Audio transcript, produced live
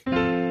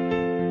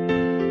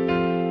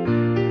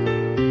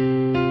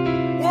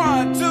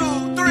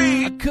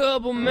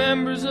couple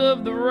members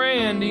of the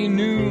Randy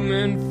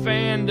Newman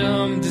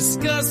fandom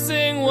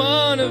discussing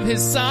one of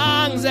his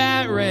songs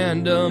at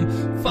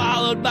random,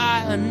 followed by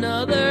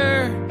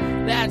another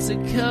that's a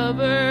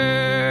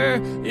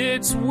cover.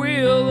 It's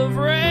Wheel of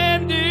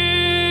Randy.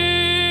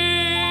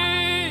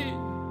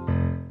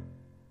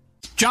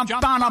 Jump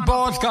on a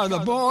board, cause the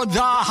boards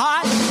are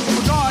hot.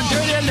 We're going to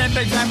the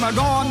Olympics and we're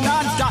going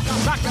non-stop.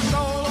 Rock and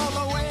roll all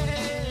the way.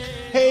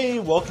 Hey,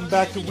 welcome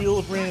back to Wheel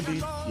of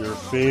Randy, your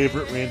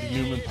favorite Randy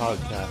Newman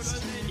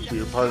podcast.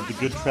 We are part of the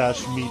Good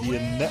Trash Media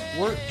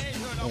Network,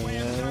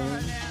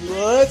 and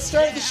let's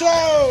start the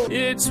show!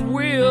 It's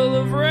Wheel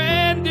of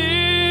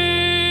Randy!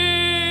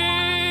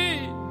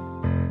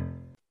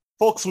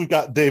 Folks, we've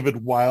got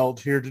David Wild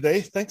here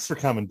today. Thanks for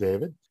coming,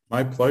 David.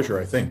 My pleasure,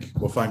 I think.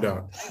 We'll find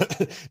out.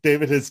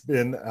 David has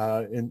been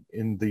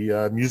in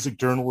the music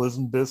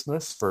journalism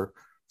business for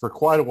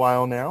quite a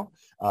while now.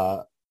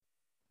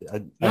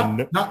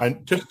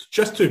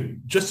 Just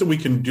so we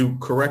can do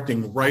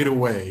correcting right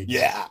away.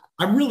 Yeah,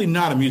 I'm really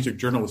not a music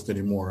journalist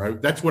anymore.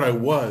 That's what I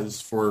was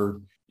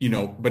for,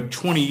 but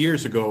 20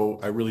 years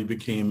ago, I really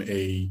became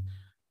a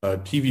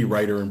TV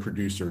writer and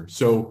producer.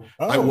 So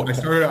I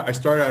started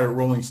out at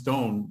Rolling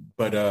Stone,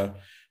 but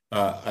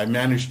I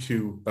managed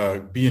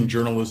to be in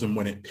journalism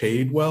when it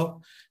paid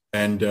well.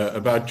 And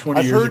about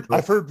 20 years ago,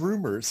 I've heard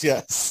rumors.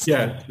 Yes.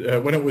 Yeah.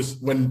 When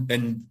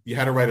you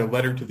had to write a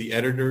letter to the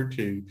editor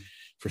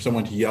for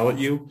someone to yell at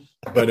you.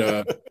 But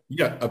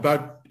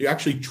about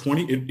actually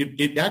 20,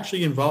 it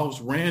actually involves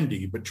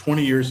Randy, but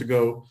 20 years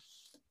ago,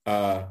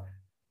 I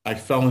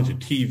fell into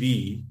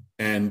TV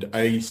and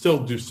I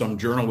still do some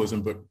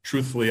journalism, but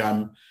truthfully,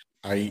 so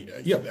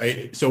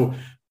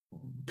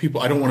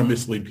people, I don't want to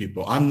mislead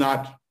people.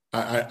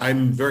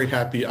 I'm very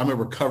happy. I'm a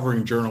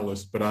recovering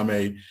journalist, but I'm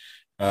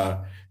I'm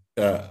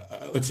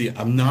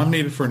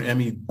nominated for an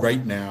Emmy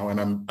right now,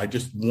 and I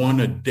just won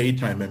a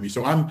daytime Emmy.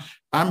 So I'm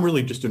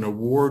really just an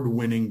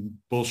award-winning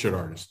bullshit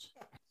artist.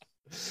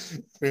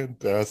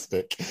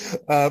 Fantastic.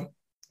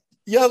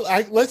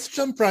 Let's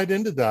jump right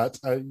into that.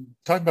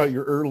 Talk about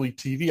your early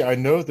TV. I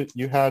know that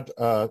you had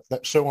that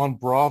show on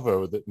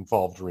Bravo that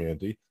involved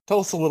Randy. Tell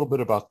us a little bit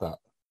about that.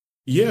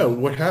 Yeah,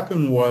 what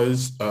happened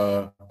was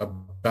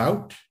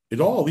about it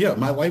all. Yeah,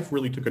 my life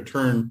really took a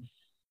turn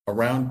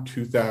around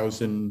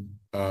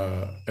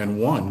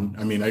 2001.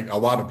 I mean, a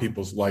lot of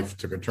people's life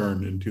took a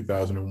turn in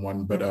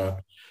 2001,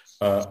 but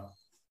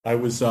I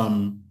was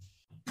when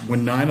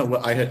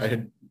 9/11. I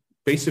had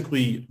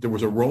basically, there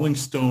was a Rolling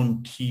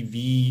Stone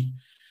TV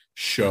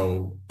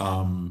show,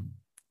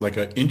 like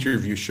an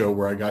interview show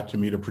where I got to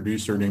meet a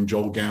producer named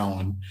Joel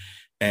Gallen,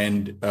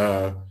 and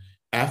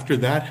after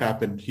that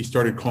happened, he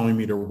started calling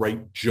me to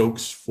write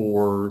jokes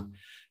for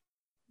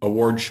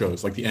award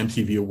shows like the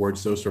MTV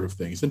Awards, those sort of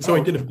things. And so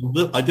I did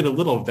a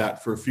little of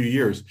that for a few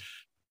years.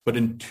 But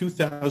in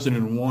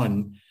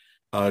 2001,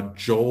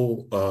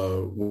 Joel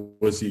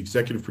was the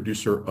executive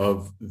producer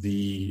of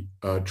the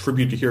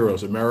Tribute to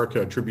Heroes,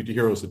 America Tribute to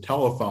Heroes, the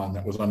telethon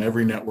that was on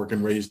every network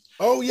and raised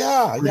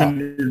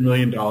 $300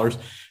 million.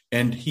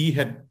 And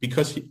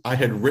I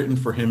had written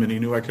for him and he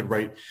knew I could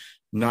write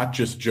not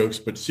just jokes,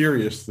 but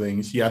serious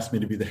things. He asked me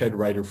to be the head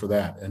writer for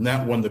that. And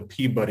that won the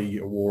Peabody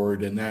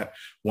Award, and that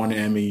won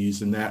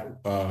Emmys, and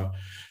that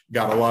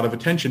got a lot of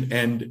attention.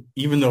 And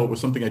even though it was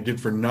something I did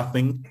for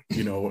nothing,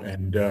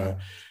 and it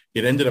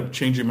ended up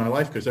changing my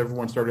life because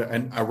everyone started.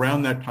 And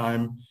around that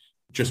time,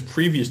 just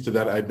previous to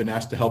that, I'd been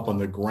asked to help on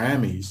the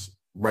Grammys,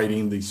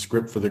 writing the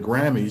script for the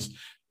Grammys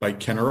by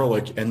Ken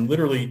Ehrlich. And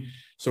literally,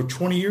 so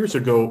 20 years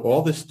ago,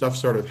 all this stuff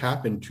started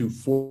happening to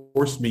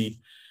force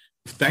me,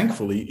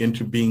 thankfully,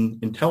 into being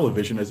in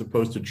television as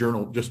opposed to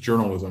just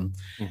journalism.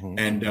 Mm-hmm.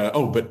 And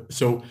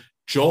so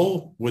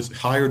Joel was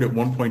hired at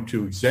one point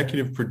to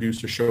executive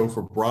produce a show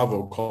for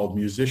Bravo called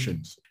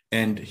Musicians,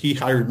 and he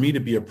hired me to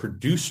be a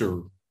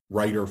producer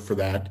writer for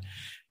that.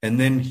 And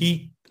then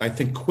he, I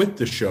think, quit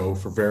the show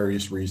for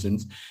various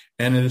reasons.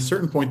 And at a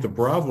certain point, the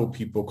Bravo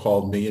people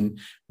called me, and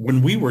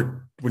when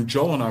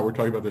Joel and I were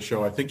talking about the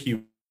show, I think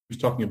he was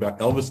talking about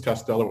Elvis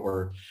Costello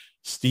or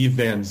Steve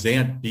Van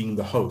Zandt being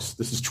the host.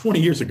 This is 20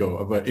 years ago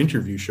of an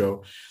interview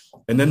show.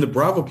 And then the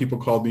Bravo people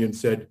called me and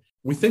said,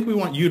 we think we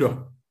want you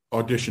to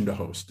audition to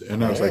host.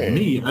 And I was like,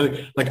 me?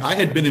 I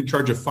had been in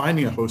charge of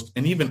finding a host,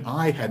 and even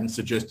I hadn't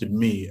suggested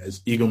me, as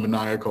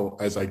egomaniacal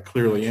as I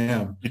clearly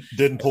am. You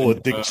didn't pull a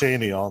Dick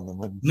Cheney on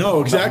them. No,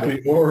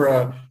 exactly.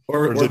 Or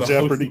the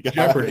Jeopardy host of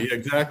Jeopardy.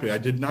 Exactly. I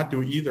did not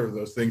do either of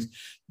those things.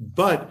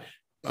 But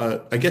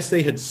I guess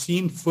they had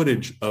seen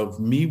footage of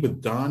me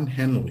with Don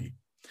Henley.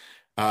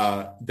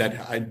 Don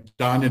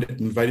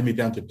had invited me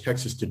down to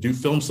Texas to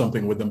film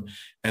something with them.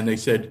 And they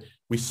said,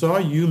 we saw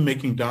you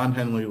making Don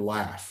Henley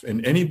laugh,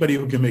 and anybody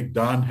who can make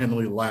Don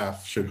Henley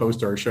laugh should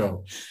host our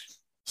show.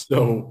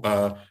 So,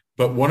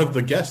 but one of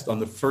the guests on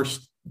the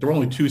first, there were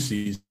only 2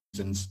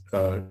 seasons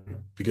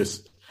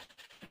because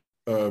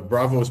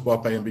Bravo was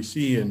bought by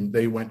NBC, and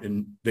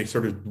they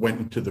sort of went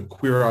into the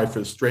Queer Eye for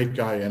the Straight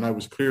Guy, and I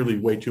was clearly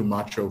way too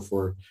macho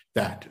for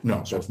that.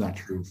 No, that's not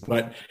true.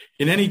 But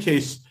in any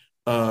case,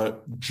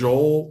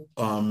 Joel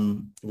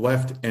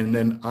left, and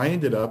then I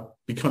ended up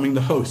becoming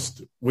the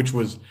host, which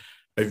was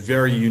a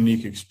very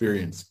unique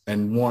experience,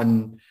 and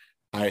one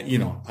God,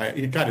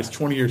 it's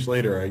 20 years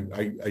later.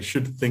 I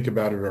should think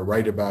about it or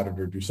write about it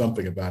or do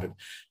something about it.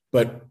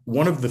 But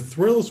one of the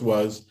thrills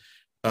was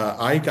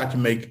I got to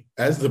make,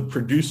 as the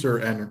producer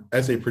and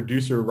as a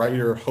producer,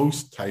 writer,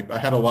 host type, I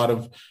had a lot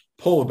of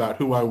pull about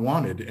who I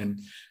wanted. And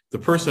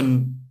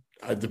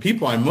the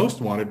people I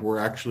most wanted were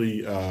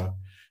actually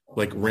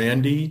like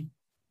Randy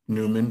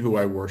Newman, who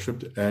I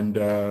worshiped, and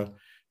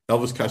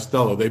Elvis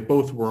Costello. They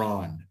both were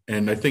on.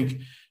 And I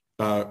think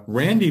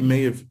Randy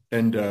may have,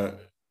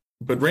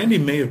 but Randy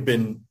may have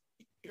been,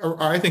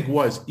 or I think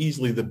was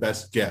easily the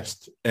best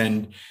guest.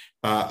 And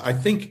I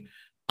think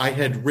I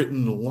had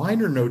written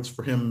liner notes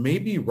for him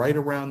maybe right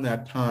around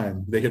that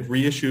time. They had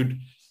reissued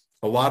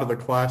a lot of the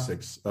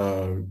classics,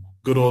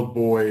 Good Old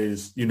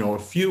Boys, a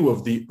few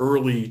of the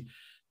early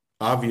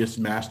obvious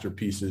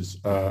masterpieces.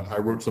 I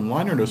wrote some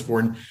liner notes for,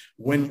 and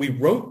when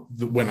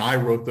I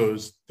wrote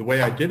those, the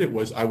way I did it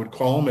was I would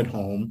call him at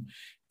home,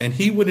 and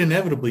he would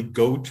inevitably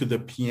go to the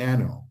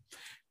piano.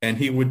 And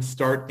he would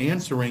start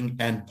answering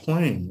and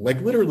playing,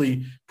 like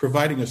literally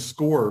providing a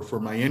score for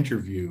my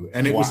interview.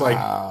 And it was like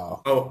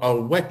a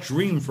wet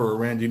dream for a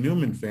Randy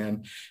Newman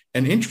fan.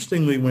 And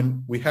interestingly,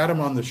 when we had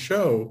him on the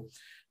show,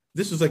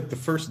 this was like the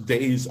first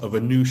days of a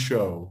new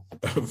show,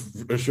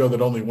 of a show that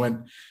only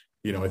went,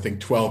 I think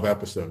 12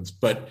 episodes,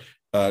 but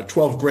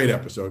 12 great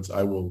episodes,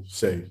 I will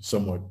say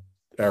somewhat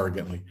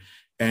arrogantly.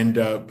 And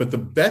but the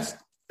best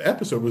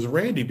episode was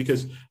Randy,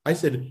 because I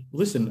said,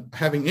 listen,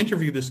 having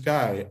interviewed this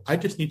guy, I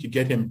just need to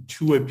get him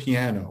to a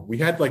piano. We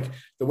had, like,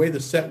 the way the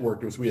set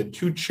worked was we had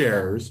two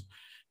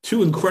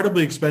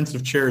incredibly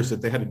expensive chairs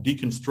that they had to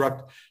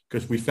deconstruct,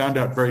 because we found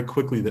out very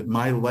quickly that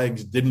my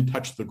legs didn't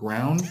touch the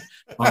ground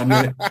on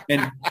it.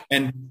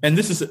 And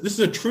this is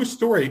a true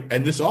story.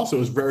 And this also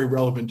is very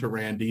relevant to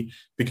Randy,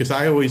 because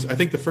I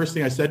think the first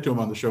thing I said to him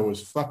on the show was,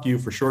 fuck you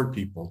for short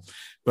people.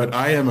 But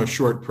I am a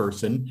short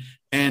person.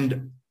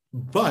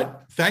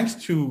 But thanks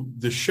to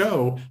the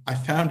show, I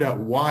found out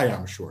why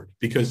I'm short,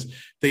 because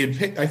I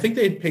think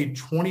they had paid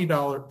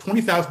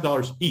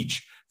 $20,000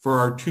 each for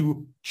our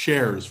two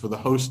chairs for the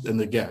host and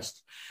the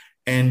guest.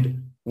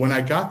 And when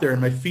I got there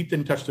and my feet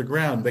didn't touch the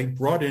ground, they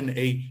brought in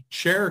a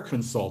chair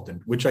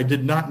consultant, which I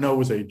did not know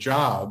was a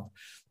job.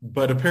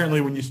 But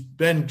apparently when you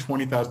spend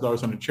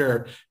 $20,000 on a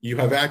chair, you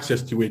have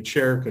access to a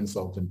chair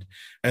consultant.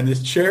 And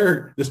this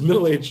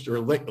middle-aged, or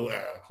late,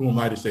 who am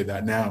I to say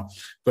that now?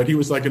 But he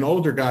was like an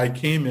older guy,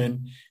 came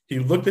in, he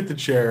looked at the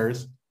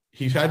chairs,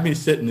 he had me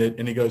sit in it,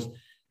 and he goes,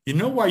 you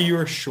know why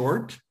you're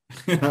short?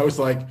 And I was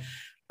like,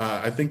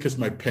 I think because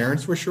my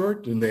parents were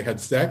short and they had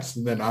sex,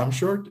 and then I'm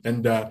short.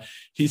 And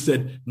he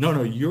said,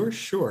 no, you're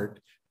short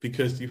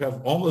because you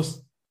have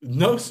almost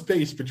no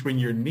space between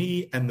your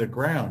knee and the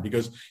ground. He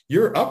goes,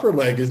 your upper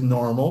leg is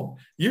normal.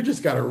 You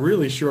just got a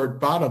really short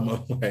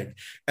bottom leg.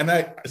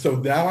 And so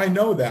now I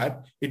know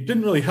that. It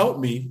didn't really help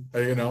me.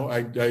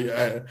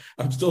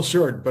 I'm still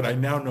short, but I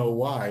now know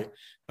why.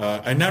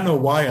 I now know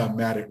why I'm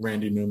mad at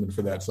Randy Newman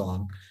for that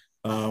song.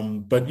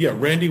 But yeah,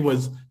 Randy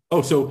was,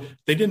 so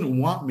they didn't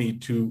want me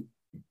to,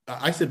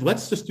 I said,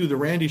 let's just do the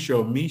Randy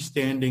show, me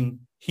standing,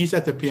 he's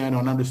at the piano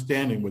and I'm just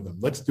standing with him.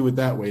 Let's do it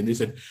that way. And they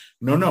said,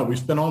 no, we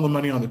spent all the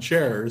money on the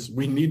chairs.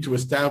 We need to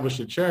establish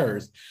the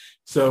chairs.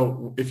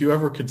 So if you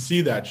ever could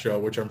see that show,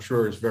 which I'm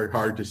sure is very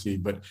hard to see,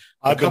 but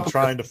I've been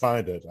trying to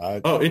find it.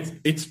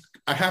 It's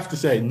I have to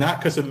say, not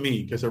because of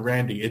me, because of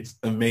Randy, it's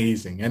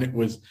amazing. And it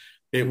was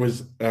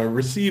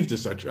received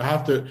as such.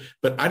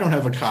 But I don't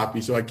have a copy,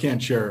 so I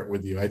can't share it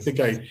with you. I think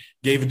I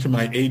gave it to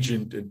my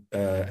agent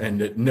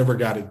and it never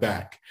got it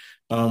back.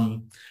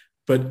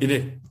 But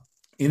in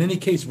any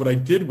case, what I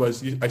did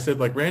was I said,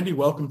 like, Randy,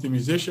 welcome to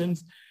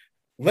musicians.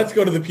 Let's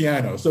go to the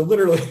piano. So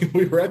literally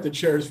we were at the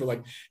chairs for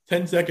like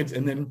 10 seconds.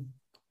 And then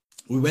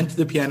we went to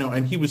the piano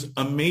and he was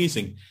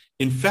amazing.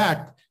 In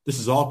fact, this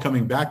is all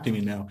coming back to me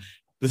now.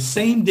 The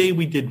same day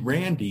we did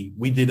Randy,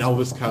 we did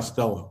Elvis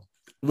Costello,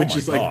 which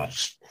is like,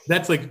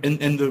 that's like,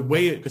 and the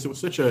way, because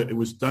it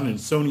was done in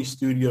Sony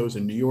Studios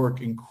in New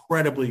York,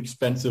 incredibly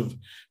expensive,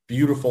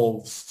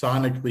 beautiful,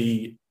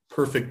 sonically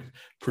perfect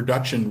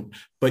production.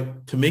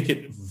 But to make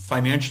it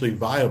financially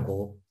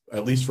viable,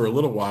 at least for a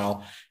little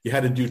while, you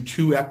had to do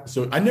 2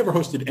 episodes. I never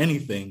hosted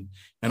anything.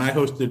 And I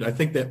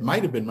think that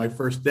might have been my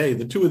first day,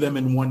 the 2 of them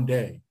in one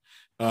day.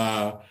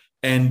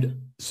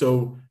 And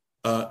so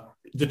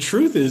the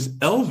truth is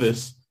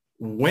Elvis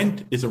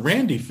is a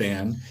Randy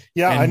fan.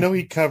 Yeah, I know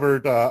he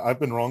covered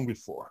I've Been Wrong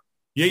Before.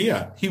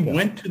 Yeah. He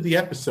went to the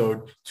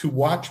episode to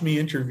watch me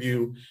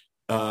interview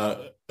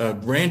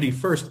Randy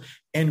first.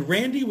 And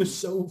Randy was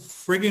so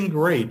friggin'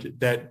 great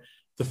that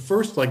the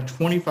first like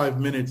 25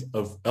 minutes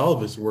of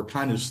Elvis were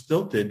kind of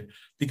stilted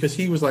because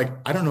he was like,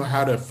 I don't know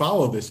how to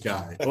follow this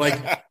guy.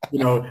 Like,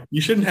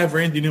 you shouldn't have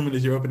Randy Newman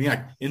as your opening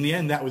act. In the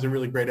end, that was a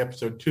really great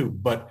episode too.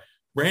 But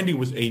Randy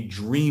was a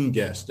dream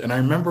guest. And I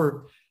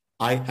remember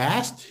I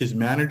asked his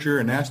manager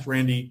and asked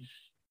Randy,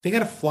 they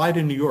had a fly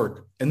to New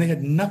York and they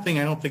had nothing.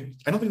 I don't think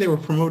they were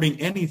promoting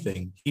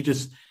anything. He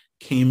just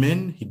came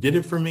in, he did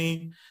it for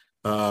me,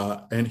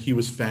 and he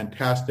was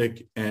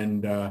fantastic.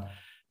 And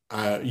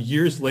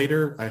years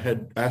later, I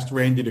had asked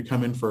Randy to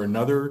come in for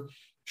another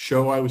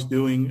show I was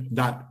doing,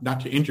 not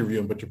to interview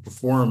him, but to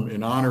perform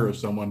in honor of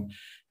someone.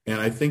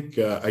 And I think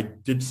I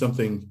did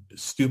something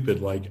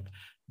stupid, like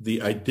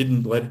I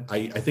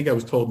think I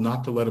was told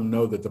not to let him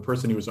know that the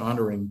person he was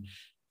honoring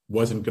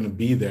wasn't going to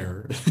be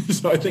there.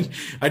 So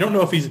I don't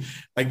know if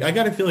I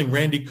got a feeling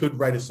Randy could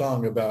write a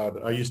song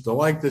about, I used to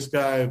like this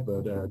guy,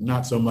 but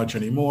not so much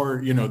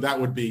anymore.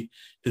 That would be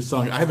his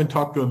song. I haven't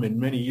talked to him in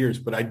many years,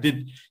 but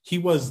he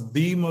was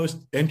the most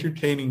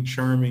entertaining,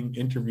 charming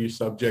interview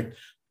subject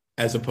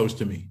as opposed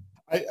to me.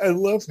 I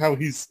love how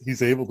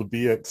he's able to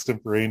be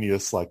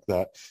extemporaneous like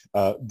that.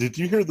 Did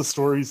you hear the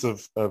stories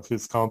of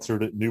his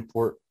concert at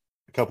Newport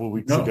a couple of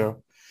weeks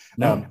ago?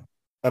 No.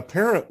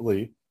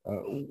 Apparently,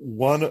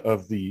 one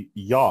of the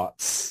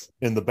yachts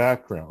in the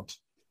background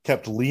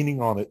kept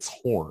leaning on its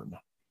horn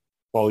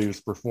while he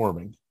was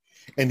performing,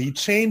 and he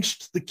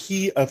changed the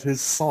key of his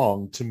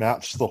song to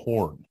match the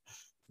horn.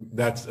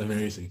 That's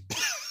amazing.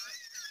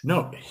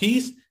 No,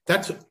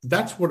 that's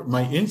what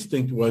my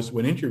instinct was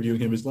when interviewing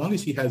him. As long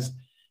as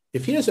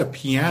if he has a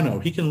piano,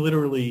 he can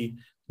literally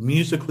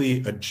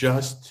musically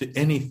adjust to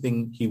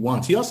anything he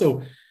wants.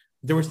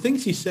 There were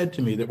things he said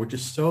to me that were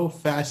just so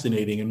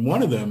fascinating. And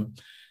one of them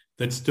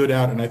that stood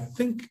out, and I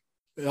think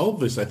I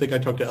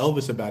talked to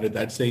Elvis about it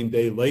that same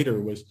day later,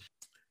 was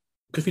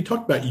because we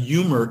talked about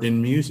humor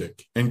in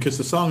music. And because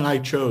the song I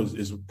chose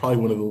is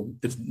probably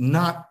it's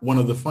not one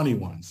of the funny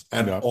ones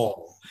at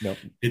all. No.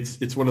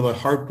 It's one of the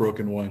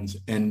heartbroken ones.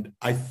 And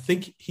I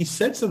think he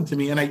said something to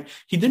me, and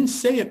he didn't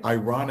say it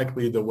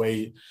ironically the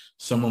way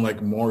someone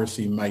like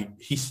Morrissey might.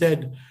 He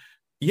said,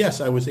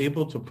 yes, I was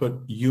able to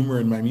put humor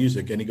in my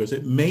music. And he goes,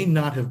 it may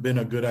not have been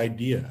a good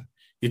idea.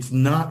 It's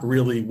not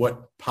really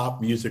what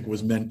pop music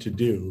was meant to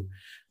do.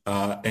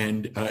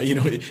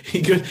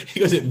 He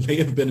goes, it may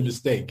have been a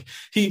mistake.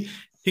 He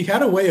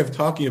had a way of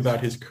talking about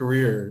his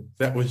career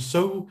that was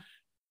so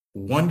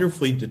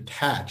wonderfully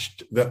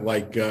detached that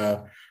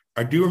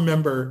I do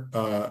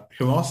remember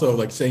him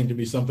also saying to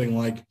me something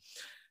like,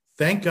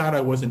 thank God I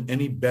wasn't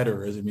any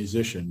better as a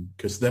musician,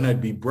 because then I'd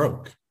be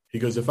broke. He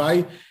goes, if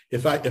I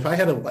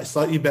had a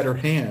slightly better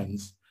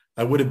hands,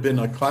 I would have been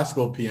a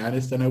classical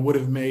pianist and I would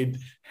have made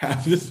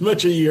half this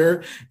much a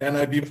year, and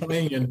I'd be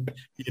playing in,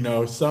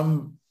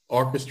 some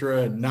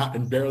orchestra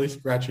and barely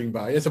scratching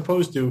by, as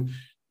opposed to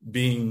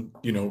being,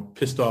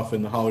 pissed off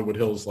in the Hollywood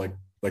Hills like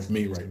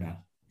me right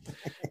now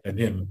and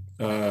him.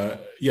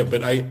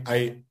 But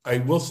I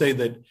will say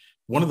that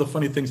one of the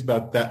funny things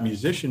about that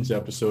musicians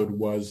episode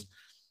was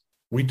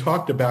we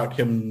talked about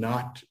him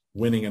not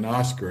winning an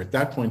Oscar. At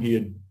that point,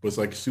 was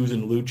like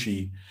Susan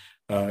Lucci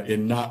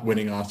in not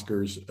winning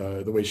Oscars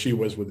the way she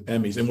was with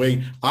Emmys, and the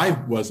way I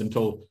was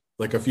until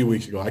a few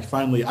weeks ago.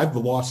 I've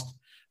lost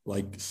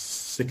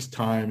 6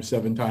 times,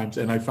 7 times,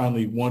 and I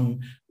finally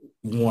won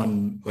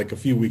a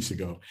few weeks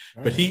ago.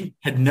 Right. But he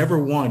had never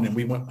won, and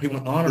he went on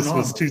and on. This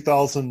was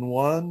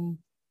 2001?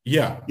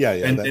 Yeah.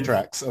 That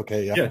tracks.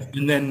 Okay, yeah. Yeah.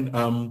 And then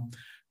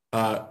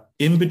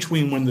in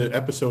between when the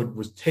episode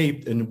was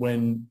taped and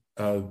when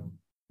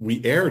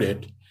we aired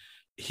it,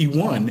 he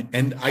won.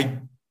 And I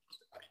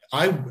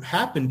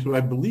happened to,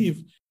 I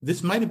believe,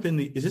 this might have been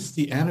it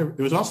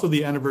was also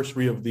the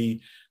anniversary of the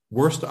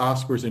worst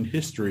Oscars in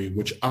history,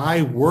 which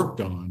I worked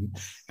on.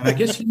 And I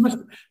guess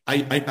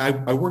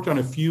I worked on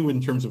a few in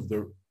terms of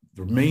the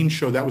main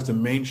show. That was the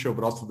main show,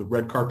 but also the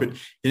red carpet.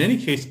 In any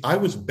case, I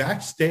was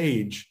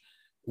backstage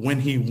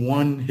when he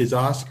won his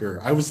Oscar.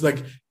 I was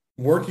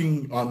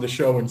working on the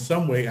show in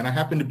some way, and I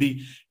happened to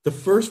be the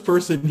first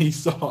person he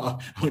saw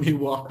when he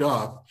walked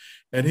off.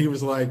 And he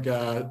was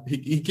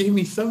he gave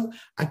me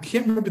I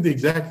can't remember the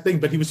exact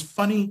thing, but he was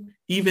funny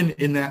even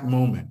in that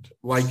moment.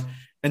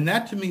 And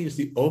that to me is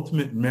the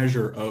ultimate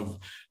measure of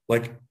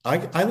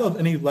I love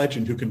any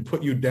legend who can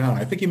put you down.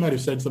 I think he might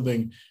have said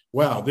something,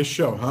 wow, this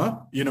show,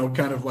 huh?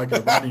 Kind of like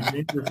a Rodney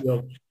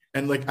Dangerfield.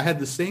 And I had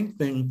the same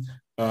thing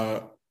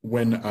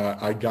when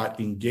I got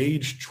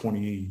engaged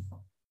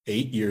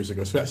 28 years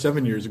ago,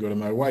 7 years ago to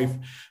my wife.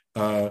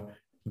 It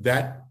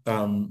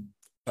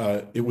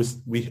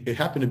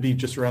happened to be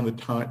just around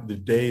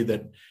the day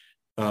that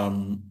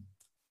Tom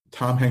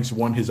Hanks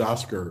won his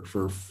Oscar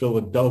for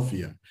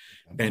Philadelphia.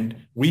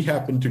 And we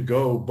happened to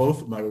go,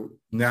 both my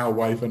now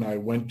wife and I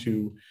went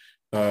to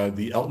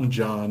the Elton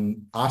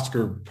John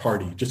Oscar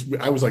party.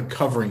 I was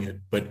covering it,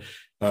 but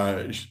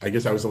I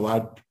guess I was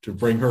allowed to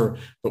bring her.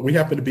 But we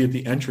happened to be at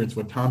the entrance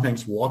when Tom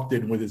Hanks walked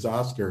in with his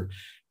Oscar,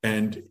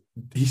 and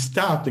he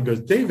stopped and goes,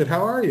 David,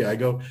 how are you? I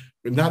go,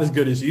 not as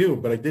good as you,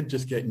 but I did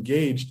just get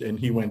engaged. And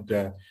he went,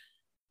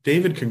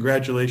 David,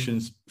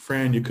 congratulations,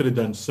 Fran, you could have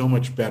done so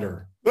much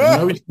better. I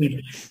always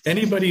think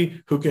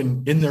anybody who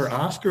can, in their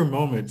Oscar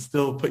moment,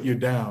 still put you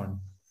down,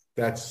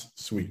 that's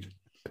sweet.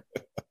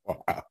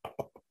 Wow.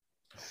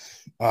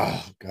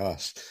 Oh,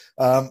 gosh.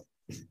 I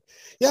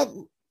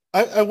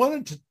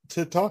wanted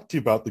to talk to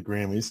you about the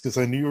Grammys because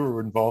I knew you were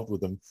involved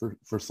with them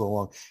for so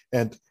long.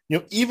 And,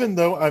 even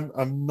though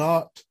I'm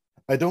not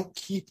I don't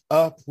keep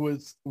up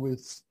with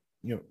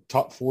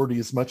top 40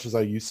 as much as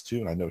I used to.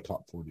 And I know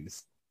top 40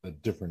 is a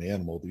different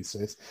animal these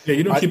days. Yeah,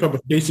 you don't keep up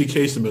with Casey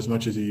Kasem as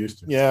much as you used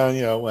to.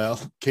 Yeah, well,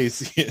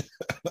 Casey.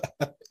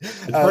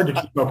 It's hard to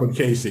keep up with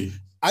Casey.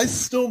 I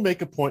still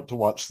make a point to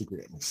watch the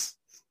Grammys.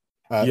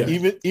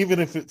 Even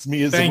if it's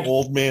me as an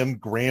old man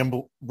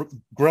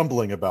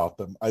grumbling about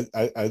them,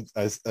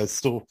 I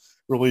still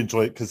really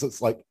enjoy it because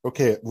it's like,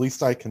 okay, at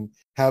least I can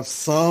have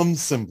some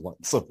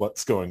semblance of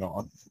what's going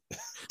on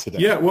today.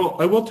 Yeah, well,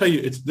 I will tell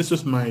you, this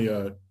is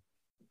my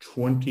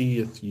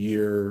 20th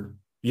year.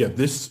 Yeah,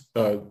 this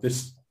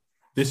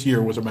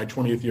year was my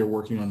 20th year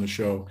working on the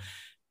show,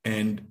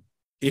 and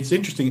it's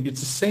interesting. It's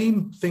the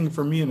same thing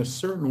for me in a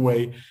certain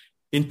way.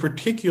 In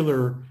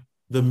particular,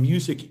 the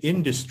music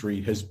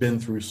industry has been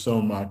through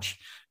so much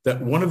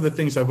that one of the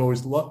things I've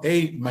always loved,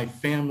 my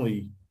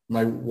family,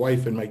 my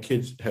wife and my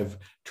kids have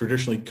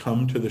traditionally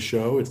come to the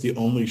show. It's the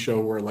only show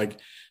where like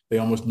they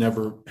almost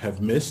never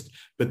have missed.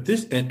 But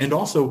this, and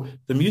also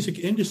the music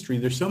industry,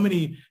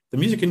 the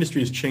music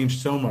industry has changed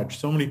so much.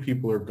 So many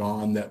people are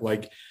gone that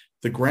like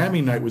the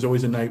Grammy night was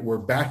always a night where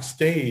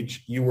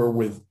backstage you were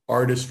with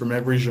artists from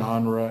every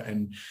genre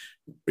and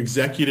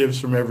executives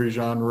from every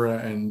genre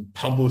and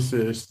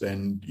publicists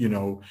and,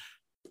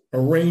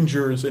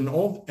 arrangers and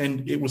all.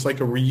 And it was like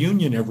a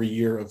reunion every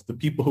year of the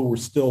people who were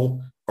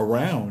still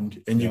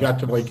around, and you got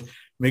to like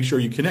make sure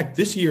you connect.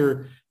 This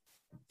year,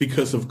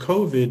 because of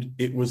COVID,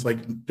 it was like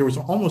it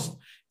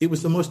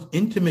was the most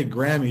intimate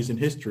Grammys in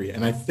history.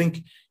 And I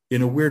think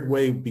in a weird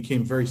way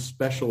became very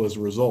special as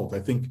a result. I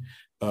think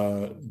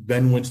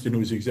Ben Winston, who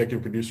was the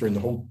executive producer, and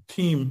the whole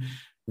team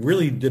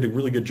really did a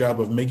really good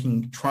job of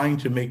trying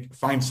to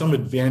find some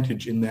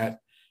advantage in that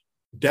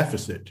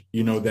deficit,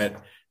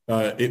 that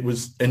it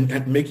was,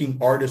 and making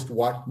artists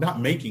watch,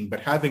 but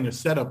having a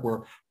setup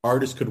where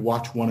artists could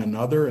watch one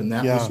another. And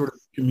that was sort of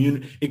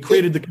it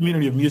created the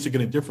community of music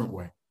in a different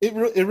way. It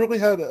really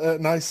had a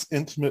nice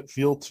intimate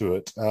feel to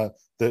it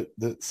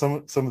that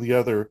some of the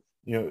other,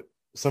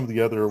 some of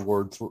the other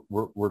awards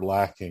were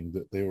lacking,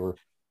 that they were,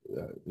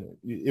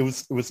 it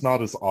was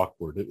not as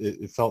awkward.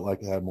 It felt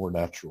like it had more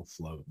natural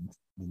flow.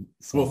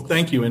 Well,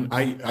 thank you. And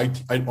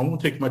I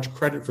won't take much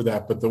credit for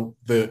that, but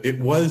it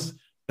was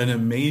an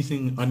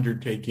amazing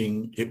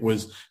undertaking. It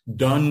was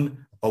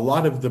done, a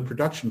lot of the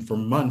production for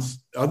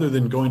months, other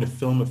than going to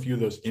film a few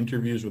of those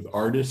interviews with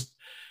artists.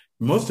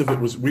 Most of it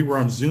was, we were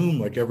on Zoom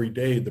like every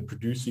day, the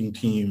producing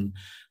team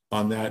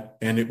on that.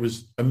 And it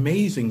was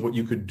amazing what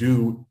you could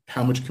do,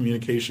 how much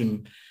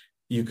communication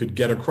you could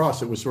get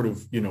across. It was sort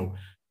of,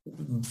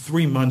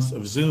 3 months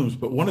of Zooms.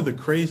 But one of the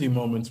crazy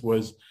moments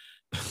was,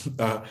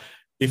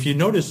 if you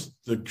notice,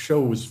 the show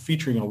was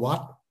featuring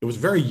it was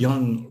very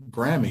young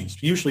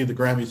Grammys. Usually the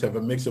Grammys have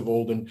a mix of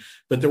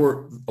but there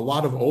were a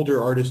lot of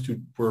older artists who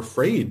were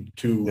afraid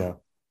to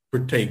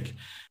partake.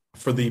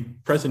 For the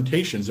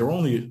presentations, there were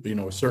only,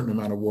 a certain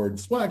amount of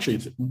awards. Well,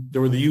 actually,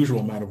 there were the usual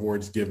amount of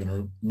awards given,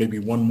 or maybe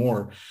one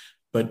more.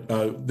 But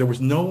there was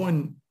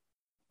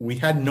we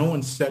had no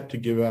one set to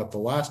give out the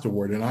last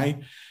award. And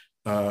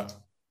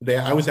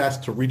I was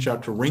asked to reach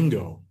out to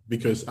Ringo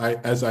because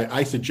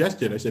I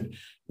suggested, I said,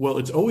 well,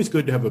 it's always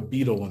good to have a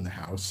Beatle in the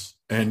house.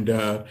 And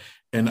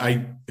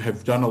I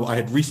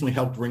had recently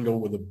helped Ringo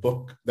with a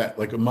book that,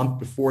 like a month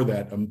before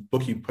that, a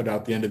book he put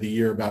out at the end of the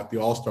year about the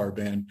All-Star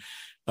Band.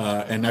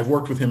 And I've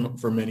worked with him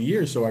for many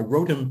years. So I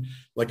wrote him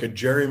like a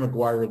Jerry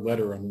Maguire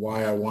letter on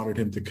why I wanted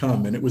him to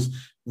come. And it was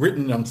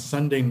written on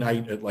Sunday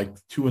night at like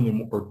 2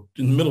 or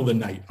in the middle of the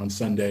night on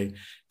Sunday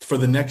for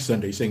the next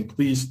Sunday, saying,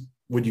 please,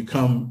 would you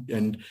come?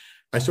 And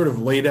I sort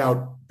of laid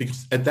out,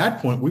 because at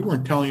that point we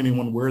weren't telling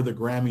anyone where the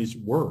Grammys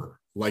were.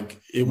 Like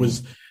it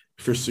was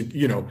we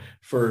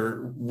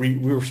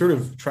were sort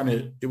of trying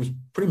to, it was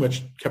pretty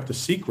much kept a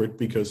secret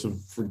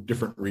for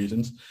different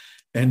reasons.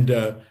 And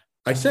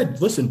I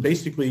said, listen,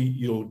 basically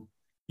you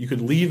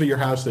could leave your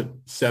house at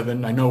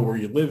 7. I know where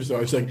you live. So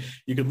I was like,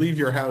 you could leave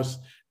your house,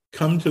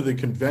 come to the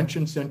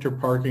convention center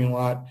parking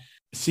lot,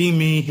 see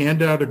me,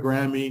 hand out a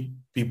Grammy,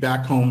 be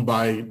back home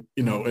by,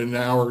 an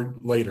hour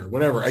later,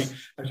 whatever. I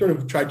sort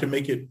of tried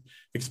to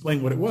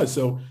explain what it was.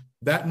 So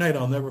that night,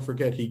 I'll never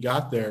forget, he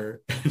got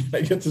there and I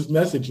get this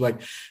message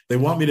like, they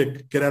want me to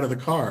get out of the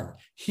car.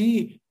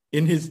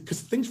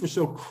 Because things were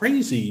so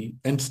crazy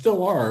and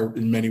still are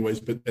in many ways,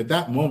 but at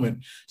that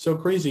moment, so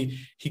crazy,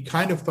 he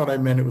kind of thought I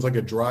meant it was like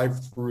a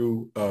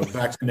drive-through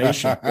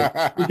vaccination.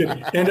 He could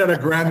hand out a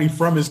Grammy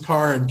from his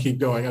car and keep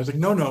going. I was like,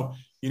 no,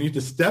 you need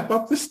to step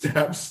up the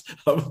steps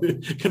of the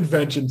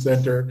convention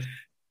center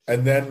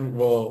and then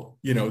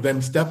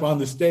then step on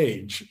the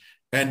stage.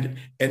 And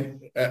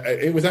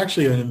it was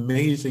actually an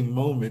amazing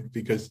moment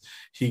because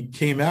he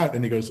came out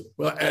and he goes,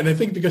 well, and I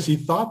think because he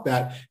thought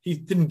that, he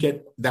didn't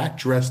get that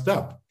dressed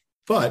up.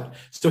 But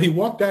so he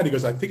walked out, he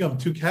goes, I think I'm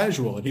too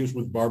casual. And he was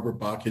with Barbara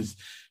Bach, his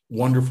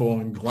wonderful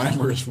and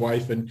glamorous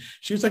wife. And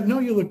she was like, no,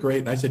 you look great.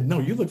 And I said, no,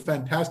 you look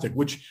fantastic,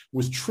 which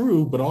was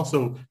true. But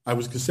also I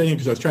was saying,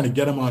 because I was trying to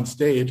get him on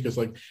stage, because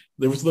like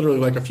there was literally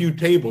like a few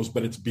tables,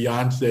 but it's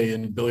Beyonce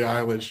and Billie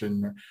Eilish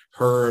and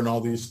her and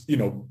all these,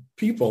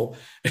 people.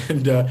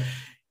 And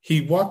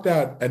he walked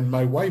out, and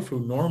my wife, who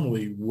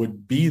normally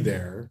would be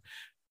there,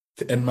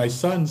 and my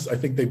sons, my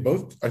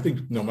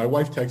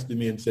wife texted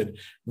me and said,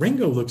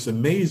 Ringo looks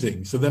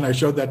amazing. So then I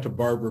showed that to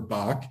Barbara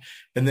Bach,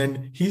 and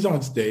then he's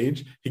on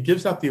stage, he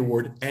gives out the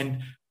award, and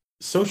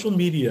social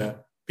media,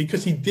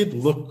 because he did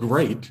look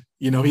great,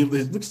 he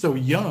looked so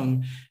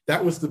young.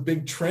 That was the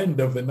big trend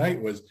of the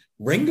night, was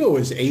Ringo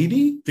is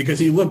 80 because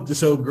he looked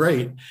so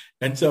great.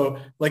 And so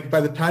like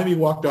by the time he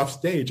walked off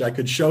stage, I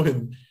could show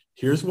him,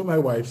 here's what my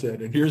wife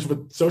said, and here's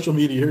what social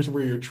media, here's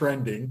where you're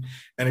trending.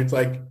 And it's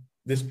like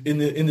this in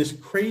this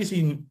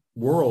crazy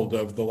world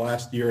of the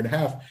last year and a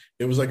half,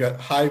 it was like a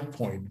high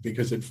point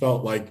because it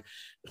felt like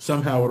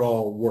somehow it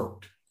all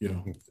worked.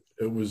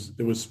 It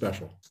was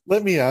special.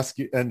 Let me ask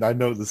you, and I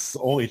know this is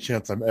the only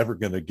chance I'm ever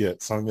going to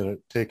get, so I'm going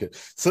to take it.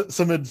 So,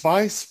 some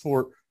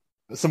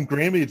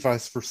Grammy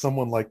advice for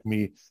someone like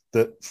me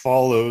that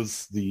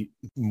follows the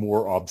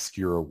more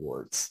obscure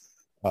awards.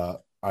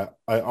 I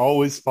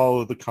always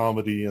follow the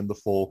comedy and the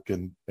folk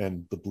and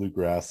the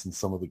bluegrass and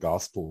some of the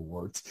gospel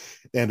awards.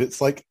 And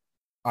it's like,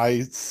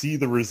 I see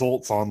the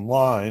results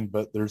online,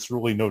 but there's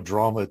really no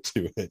drama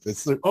to it.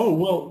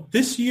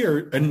 This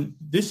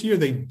year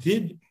they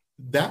did,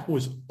 that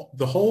was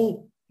the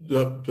whole,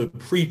 the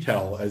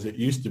pre-tell, as it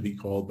used to be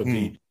called, but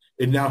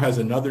it now has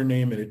another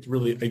name, and it's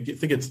really, I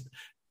think it's,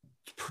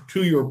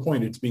 to your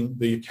point, it's being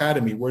the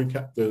Academy,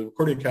 the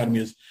Recording Academy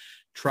has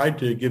tried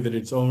to give it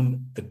its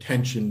own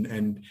attention,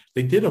 and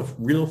they did a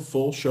real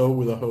full show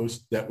with a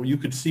host that you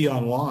could see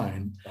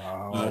online.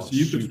 So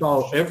you could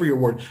follow every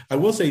award. I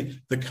will say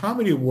the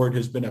Comedy Award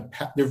has been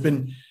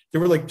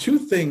there were like two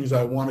things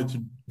I wanted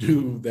to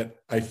do that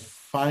I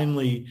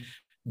finally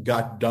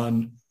got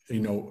done,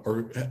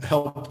 or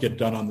helped get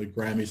done on the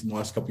Grammys in the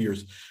last couple of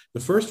years. The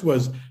first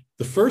was,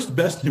 the first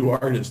Best New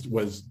Artist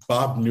was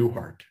Bob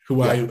Newhart,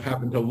 who I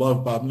happen to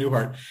love Bob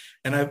Newhart.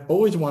 And I've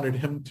always wanted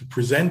him to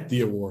present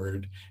the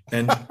award.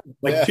 And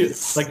like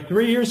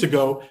 3 years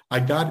ago,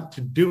 I got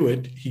to do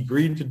it. He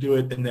agreed to do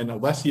it. And then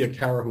Alessia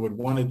Cara, who had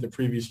won it the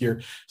previous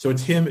year. So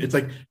it's him. It's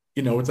like,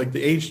 it's like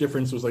the age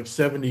difference was like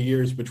 70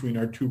 years between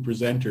our two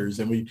presenters.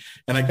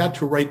 And I got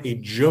to write a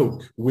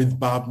joke with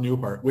Bob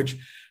Newhart, which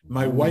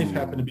my wife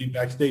happened to be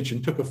backstage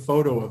and took a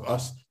photo of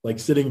us like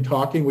sitting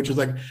talking, which is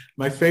like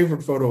my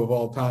favorite photo of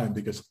all time,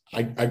 because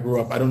I grew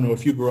up, I don't know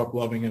if you grew up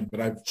loving him,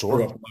 but I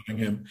grew up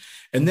loving him.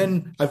 And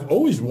then I've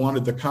always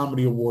wanted the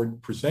Comedy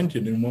Award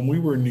presented. And when we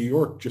were in New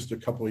York just a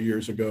couple of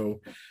years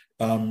ago,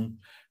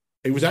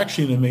 it was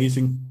actually an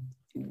amazing,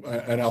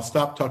 and I'll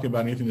stop talking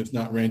about anything that's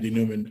not Randy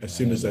Newman as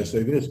soon as I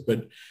say this,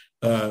 but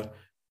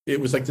it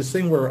was like this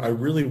thing where I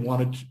really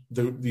wanted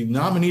the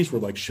nominees were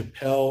like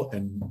Chappelle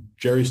and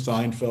Jerry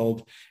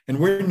Seinfeld, and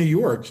we're in New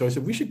York. So I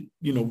said, we should,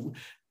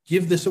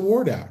 give this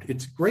award out.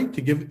 It's great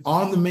to give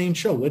on the main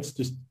show. Let's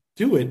just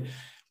do it.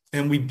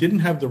 And we didn't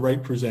have the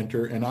right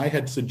presenter. And I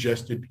had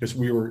suggested, because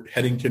we were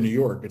heading to New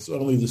York, it's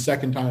only the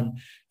second time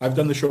I've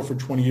done the show for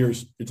 20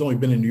 years. It's only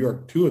been in New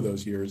York 2 of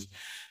those years.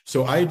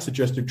 So I had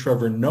suggested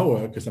Trevor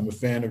Noah, because I'm a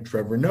fan of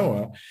Trevor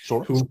Noah,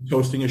 who was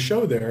hosting a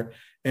show there.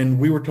 And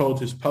we were told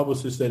his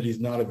publicist said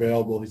he's not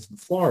available. He's in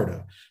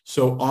Florida.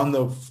 So on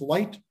the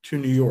flight to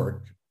New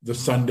York, the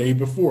Sunday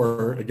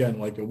before, again,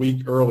 like a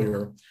week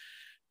earlier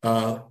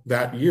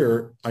that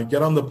year, I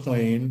get on the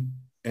plane,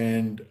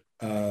 and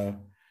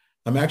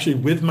I'm actually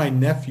with my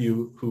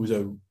nephew, who's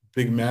a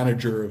big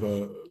manager of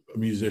a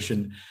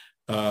musician.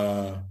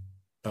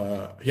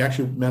 He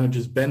actually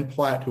manages Ben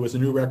Platt, who has a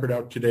new record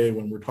out today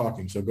when we're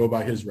talking. So go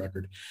buy his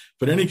record.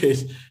 But in any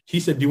case, he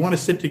said, do you want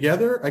to sit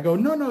together? I go,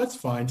 no, it's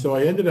fine. So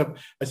I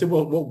said,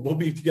 well, we'll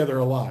be together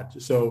a lot.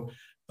 So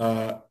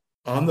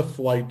on the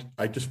flight,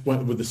 I just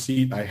went with the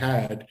seat I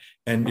had.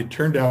 And it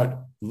turned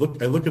out, I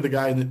look at the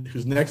guy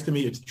who's next to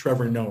me, it's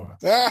Trevor Noah.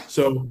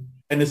 So,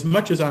 and as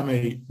much as I'm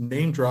a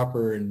name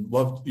dropper and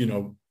love,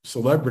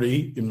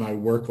 celebrity in my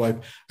work life,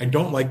 I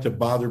don't like to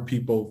bother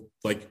people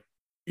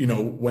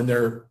when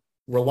they're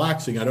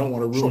relaxing. I don't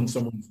want to ruin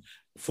someone's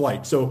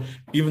flight. So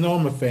even though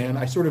I'm a fan,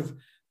 I sort of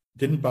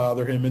didn't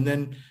bother him. And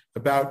then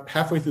about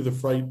halfway through the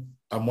flight,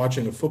 I'm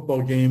watching a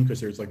football game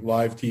because there's like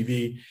live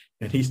TV,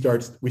 and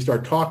we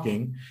start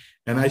talking.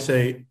 And I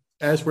say,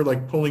 as we're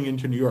like pulling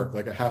into New York,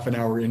 like a half an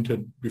hour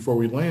before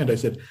we land, I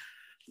said,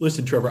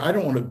 listen, Trevor, I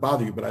don't want to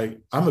bother you, but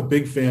I'm a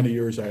big fan of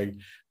yours. I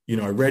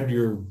read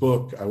your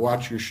book, I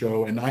watched your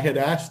show, and I had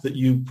asked that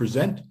you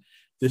present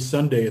this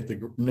Sunday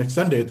next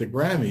Sunday at the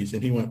Grammys.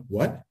 And he went,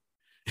 what?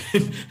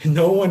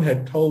 No one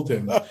had told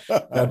him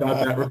about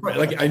that.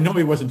 Like, I know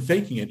he wasn't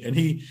faking it. And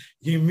he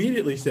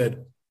immediately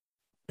said,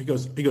 he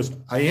goes,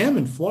 I am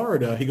in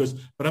Florida. He goes,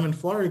 but I'm in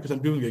Florida because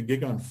I'm doing a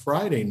gig on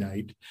Friday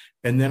night.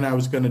 And then I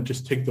was going to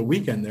just take the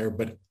weekend there,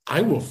 but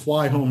I will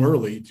fly home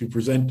early to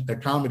present the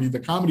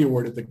Comedy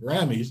Award at the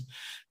Grammys.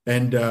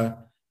 And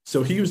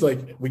so he was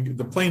like,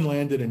 the plane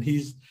landed, and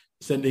he's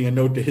sending a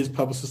note to his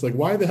publicist, like,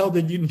 why the hell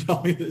did you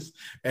tell me this?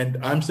 And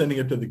I'm sending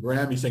it to the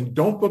Grammy saying,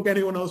 don't book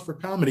anyone else for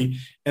comedy.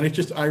 And it's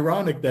just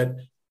ironic that,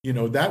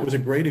 that was a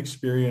great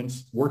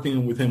experience.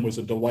 Working with him was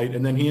a delight.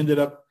 And then he ended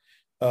up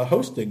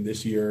hosting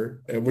this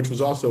year, which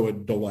was also a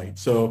delight.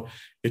 So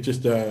it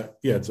just,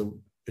 it's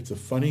a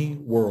funny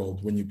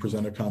world when you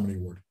present a comedy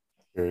award.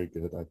 Very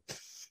good.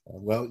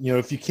 Well,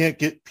 if you can't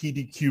get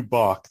PDQ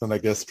Bach, then I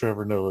guess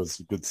Trevor Noah is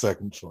a good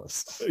second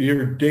choice.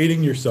 You're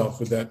dating yourself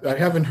with that. I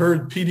haven't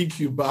heard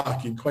PDQ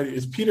Bach in quite.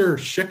 Is Peter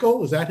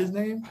Schickel? Is that his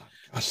name?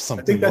 Gosh,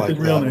 something I think that's like his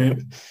real that.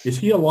 name. Is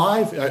he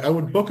alive? I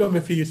would book him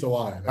if he's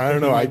alive. I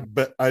don't know.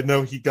 But I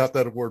know he got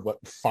that award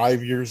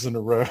 5 years in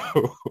a row.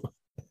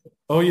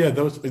 Oh yeah,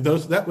 those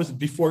that was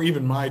before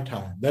even my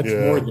time. That's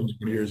more than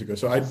 20 years ago.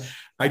 So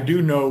I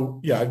do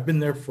know. Yeah, I've been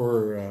there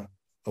for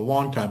a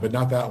long time, but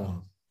not that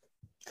long.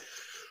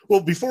 Well,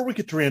 before we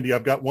get to Randy,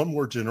 I've got one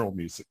more general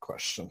music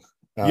question.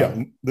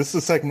 This is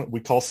a segment we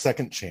call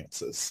Second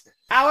Chances.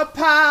 Our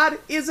pod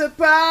is a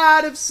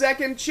pod of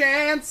second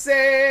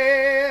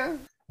chances.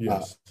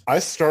 Yes. I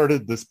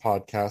started this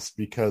podcast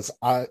because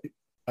I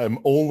am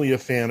only a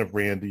fan of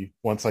Randy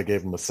once I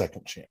gave him a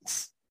second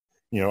chance.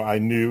 I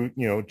knew,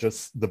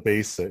 just the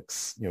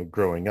basics,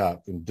 growing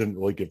up and didn't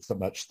really give so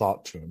much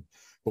thought to him.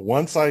 But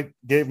once I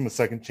gave him a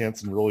second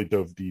chance and really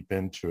dove deep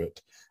into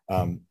it,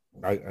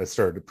 I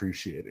started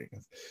appreciating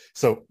it.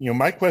 So,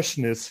 my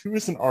question is, who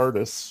is an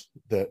artist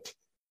that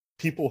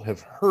people have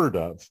heard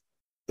of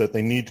that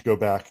they need to go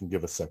back and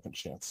give a second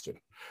chance to?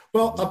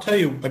 Well, I'll tell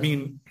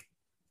you,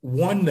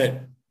 one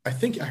that I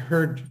think I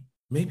heard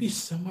maybe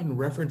someone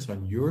reference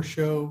on your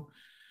show,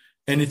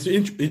 and I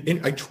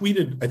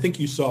tweeted, I think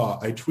you saw,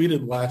 I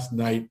tweeted last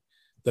night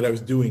that I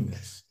was doing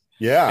this.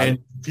 Yeah. And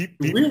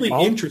really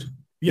interesting.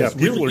 Yes,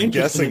 people really are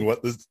guessing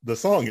what the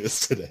song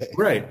is today.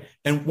 Right.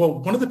 And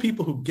one of the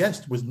people who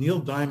guessed was Neil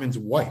Diamond's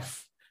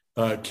wife,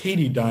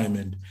 Katie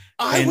Diamond.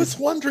 I was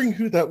wondering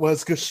who that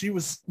was because she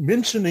was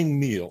mentioning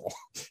Neil.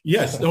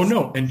 Yes. Oh,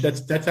 no. And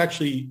that's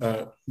actually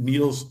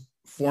Neil's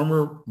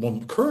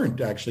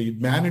current actually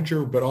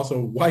manager, but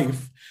also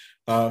wife,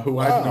 who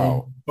I've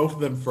known both of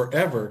them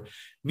forever.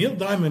 Neil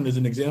Diamond is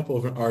an example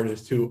of an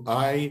artist who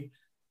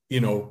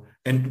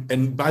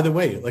and by the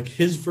way, like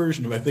his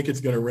version of I Think It's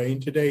Gonna Rain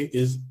Today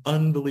is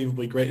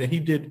unbelievably great. And he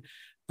did,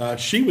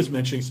 she was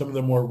mentioning some of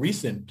the more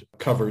recent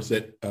covers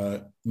that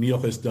Neil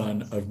has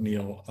done of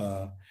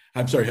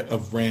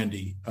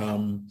Randy.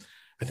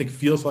 I think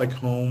Feels Like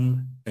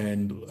Home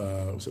and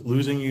was it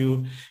Losing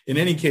You? In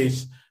any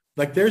case,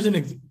 like there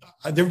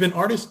have been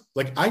artists,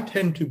 like I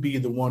tend to be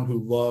the one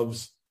who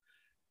loves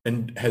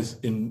and has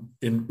in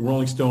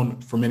Rolling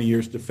Stone for many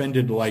years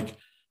defended like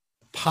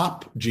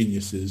pop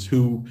geniuses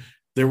who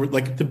there were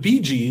like the Bee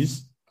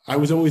Gees. I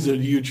was always a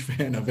huge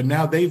fan of, and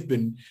now they've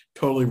been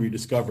totally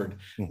rediscovered.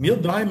 Mm-hmm. Neil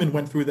Diamond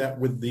went through that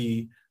with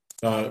the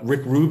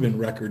Rick Rubin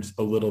records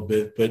a little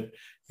bit, but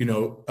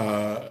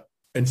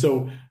and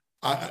so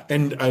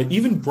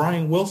even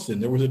Brian Wilson.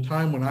 There was a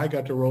time when I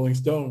got to Rolling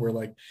Stone where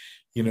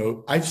you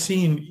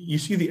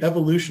see the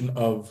evolution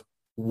of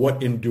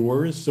what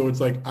endures. So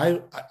it's like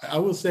I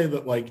will say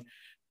that like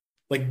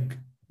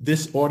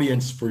this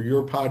audience for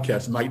your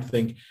podcast might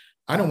think,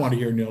 I don't want to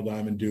hear Neil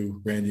Diamond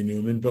do Randy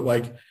Newman, but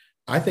like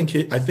I think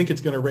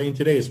It's Gonna Rain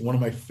Today is one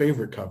of my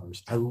favorite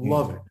covers. I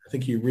love it. I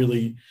think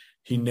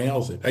he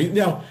nails it.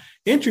 Now,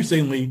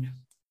 interestingly,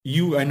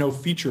 I know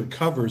feature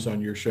covers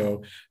on your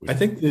show. I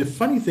think the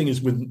funny thing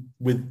is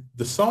with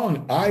the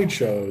song I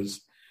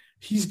chose,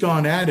 he's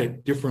gone at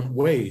it different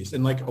ways.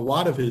 And like a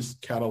lot of his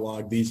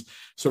catalog, these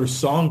sort of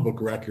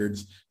songbook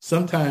records,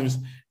 sometimes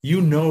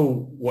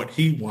what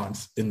he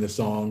wants in the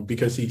song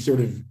because he sort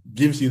of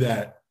gives you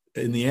that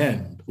in the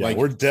end. Yeah,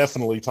 we're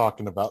definitely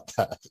talking about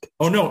that.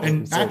 Oh no.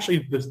 And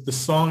actually the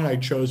song I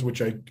chose,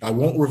 which I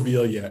won't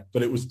reveal yet,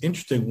 but it was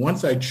interesting.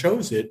 Once I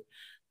chose it,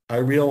 I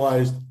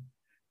realized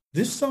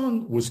this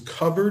song was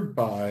covered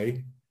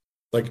by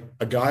like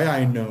a guy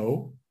I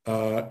know,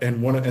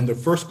 and the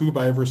first group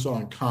I ever saw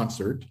in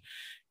concert.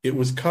 It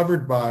was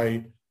covered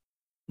by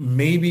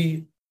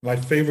maybe my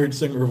favorite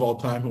singer of all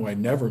time, who I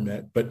never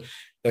met, but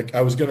like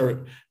I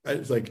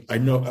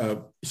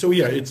know. So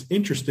yeah, it's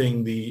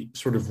interesting the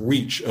sort of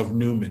reach of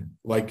Newman.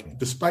 Like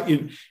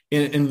despite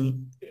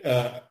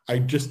I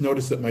just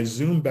noticed that my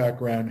Zoom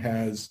background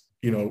has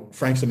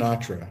Frank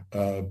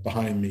Sinatra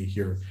behind me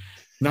here,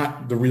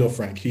 not the real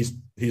Frank. He's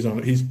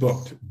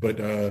booked, but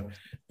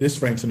this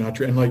Frank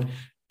Sinatra, and like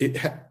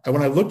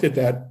when I looked at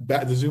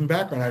the Zoom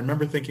background, I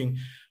remember thinking,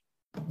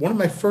 one of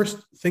my first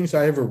things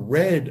I ever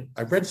read,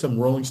 I read some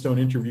Rolling Stone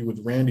interview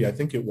with Randy, I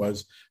think it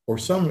was, or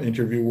some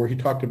interview where he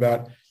talked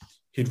about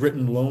he'd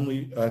written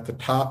Lonely at the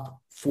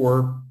top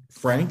for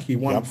Frank. He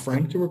wanted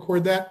Frank to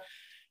record that.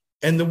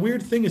 And the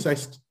weird thing is,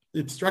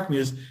 it struck me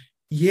as,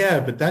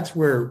 but that's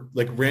where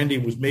like Randy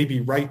was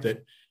maybe right,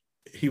 that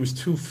he was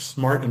too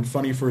smart and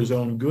funny for his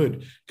own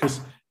good.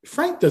 Because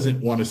Frank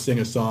doesn't want to sing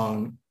a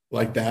song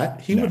like that.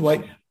 He would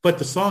but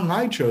the song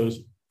I chose,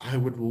 I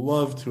would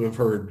love to have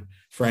heard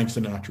Frank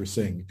Sinatra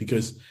sing,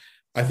 because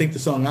I think the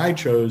song I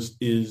chose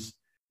is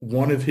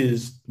one of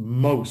his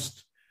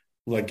most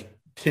like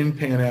Tin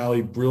Pan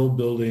Alley, brill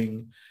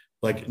building,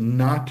 like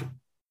not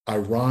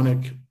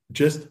ironic,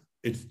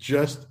 it's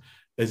just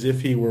as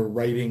if he were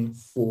writing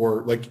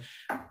for like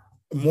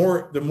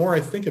the more I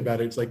think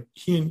about it, it's like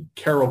he and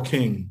Carole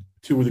King,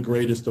 two of the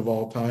greatest of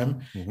all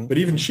time. Mm-hmm. But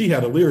even she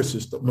had a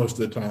lyricist most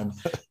of the time.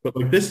 But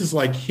like this is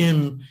like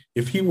him,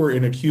 if he were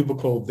in a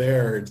cubicle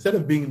there, instead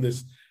of being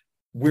this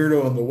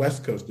weirdo on the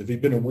West Coast, if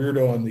he'd been a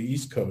weirdo on the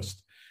East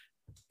Coast,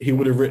 he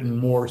would have written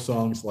more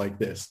songs like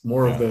this,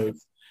 more of the,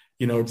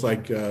 it's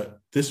like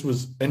this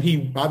was, and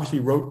he obviously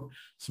wrote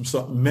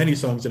many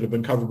songs that have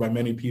been covered by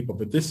many people,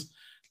 but this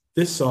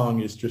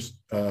song is just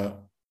the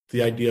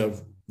idea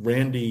of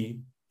Randy.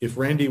 If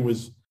Randy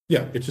was,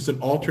 it's just an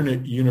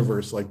alternate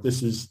universe. Like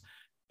this is,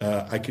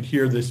 I could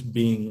hear this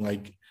being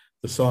like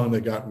the song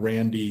that got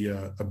Randy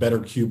a better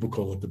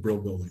cubicle at the Brill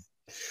Building.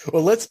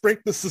 Well, let's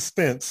break the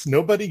suspense.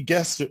 Nobody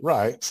guessed it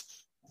right.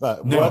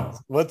 But no.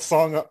 What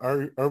song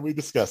are we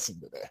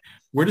discussing today?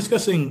 We're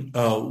discussing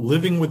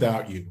Living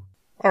Without You.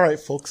 All right,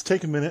 folks,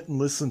 take a minute and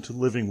listen to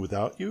Living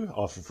Without You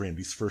off of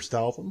Randy's first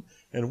album,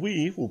 and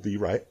we will be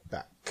right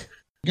back.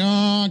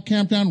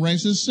 Camptown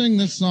Racists, sing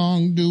this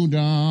song,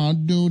 doo-dah,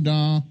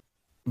 doo-dah.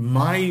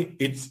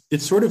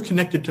 It's sort of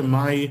connected to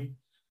my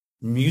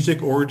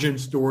music origin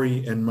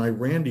story and my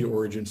Randy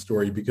origin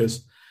story,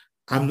 because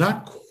I'm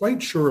not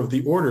quite sure of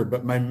the order,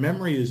 but my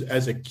memory is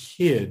as a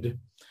kid,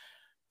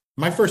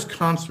 my first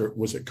concert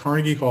was at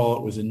Carnegie Hall.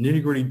 It was a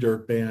Nitty Gritty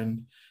Dirt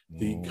Band,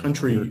 the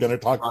country. We're going to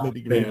talk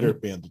Nitty Gritty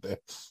Dirt Band today.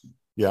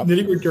 Yeah,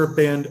 Nitty Gritty Dirt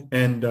Band,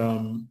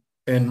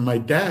 and my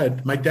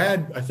dad.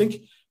 I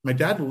think my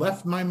dad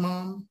left my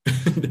mom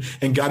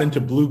and got into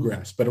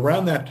bluegrass. But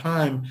around that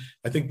time,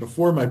 I think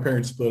before my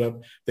parents split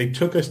up, they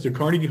took us to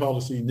Carnegie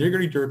Hall to see Nitty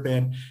Gritty Dirt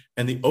Band,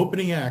 and the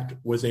opening act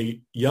was a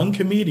young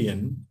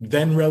comedian,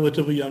 then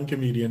relatively young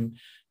comedian,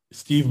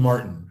 Steve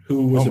Martin,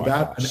 who was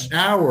about an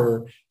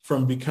hour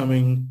from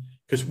becoming,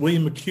 because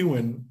William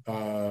McEwen,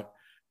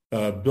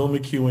 Bill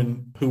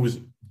McEwen, who was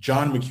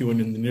John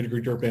McEwen in the Nitty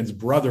Gritty Dirt Band's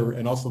brother,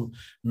 and also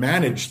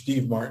managed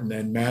Steve Martin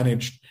and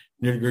managed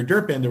Nitty Gritty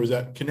Dirt Band, there was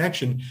that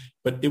connection.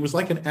 But it was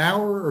like an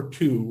hour or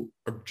two,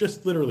 or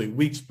just literally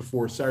weeks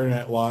before Saturday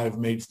Night Live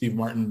made Steve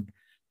Martin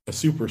a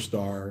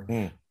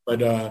superstar. But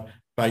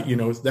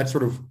that's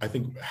sort of, I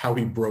think, how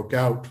he broke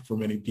out for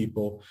many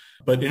people.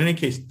 But in any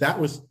case, that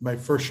was my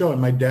first show.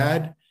 And my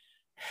dad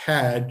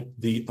had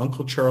the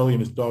Uncle Charlie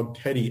and His Dog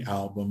Teddy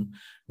album,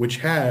 which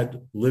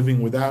had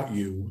Living Without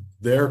You,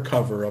 their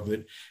cover of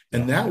it.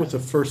 And that was the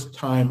first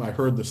time I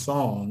heard the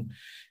song.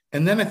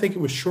 And then I think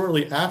it was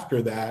shortly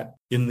after that,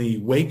 in the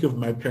wake of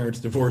my parents'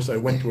 divorce, I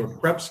went to a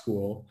prep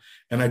school.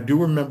 And I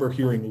do remember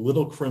hearing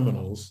Little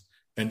Criminals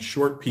and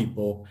Short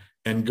People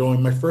and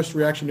going, my first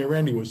reaction to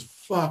Randy was,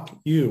 fuck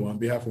you, on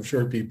behalf of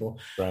Short People.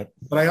 Right.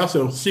 But I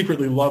also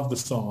secretly loved the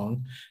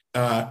song,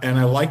 and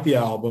I liked the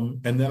album.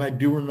 And then I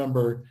do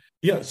remember,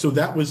 so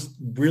that was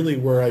really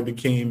where I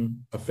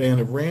became a fan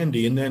of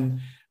Randy, and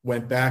then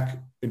went back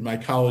in my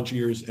college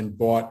years and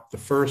bought the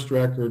first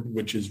record,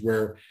 which is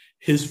where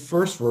his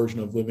first version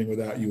of Living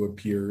Without You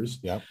appears.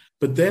 Yeah.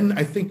 But then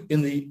I think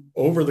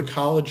over the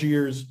college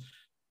years,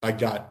 I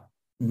got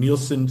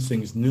Nielsen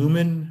Sings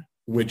Newman,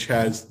 which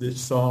has this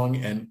song,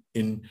 and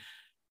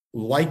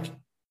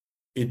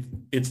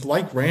it's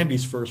like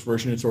Randy's first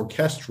version. It's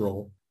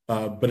orchestral,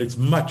 but it's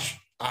much.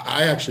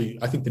 I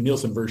think the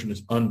Nielsen version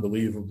is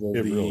unbelievable.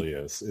 It really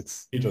is.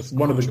 It's just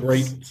one of the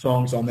great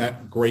songs on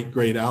that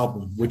great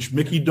album, which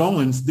Mickey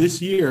Dolenz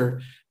this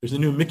year, there's a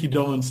new Mickey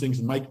Dolenz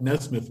Sings Mike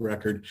Nesmith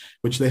record,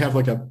 which they have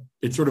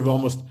it's sort of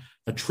almost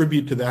a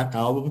tribute to that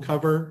album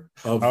cover.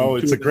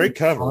 It's a great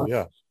cover.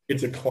 Yeah.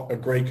 It's a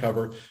great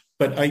cover.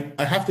 But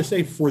I have to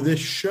say, for this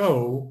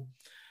show,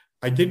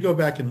 I did go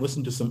back and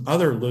listen to some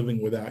other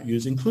Living Without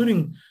Yous,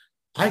 including,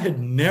 I had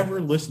never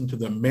listened to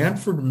the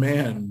Manfred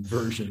Mann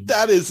version.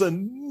 That is a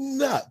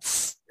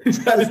nuts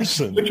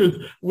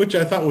version. which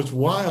I thought was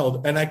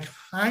wild, and I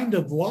kind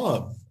of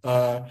love.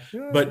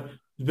 But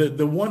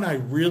the one I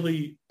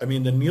really, the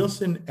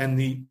Nielsen and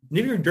the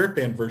Nitty Gritty Dirt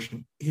Band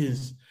version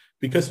is,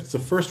 because it's the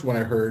first one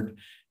I heard,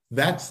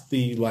 that's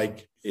the,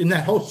 in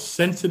that whole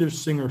sensitive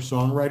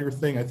singer-songwriter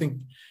thing, I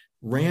think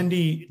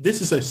Randy,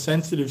 this is a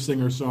sensitive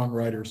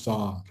singer-songwriter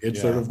song.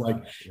 It's sort of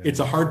it's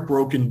a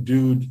heartbroken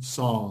dude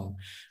song.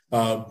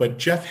 But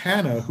Jeff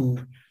Hanna, who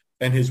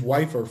and his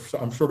wife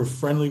I'm sort of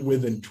friendly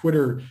with in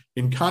Twitter,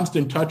 in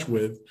constant touch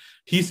with,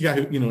 he's the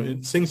guy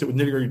who, sings it with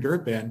Nitty Gritty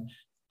Dirt Band.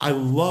 I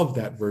love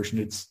that version.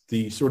 It's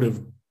the sort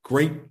of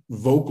great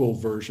vocal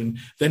version.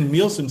 Then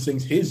Nielsen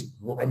sings his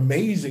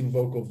amazing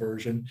vocal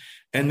version.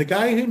 And the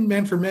guy in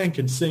Manfred Mann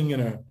can sing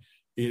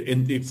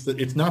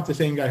it's not the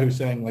same guy who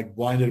sang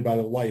Blinded by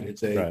the Light.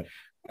 It's an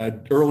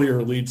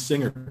earlier lead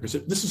singer.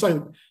 This is I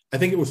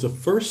think it was the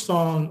first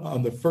song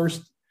on the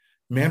first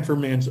Manfred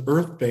Mann's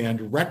Earth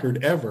Band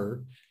record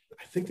ever.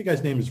 I think the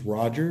guy's name is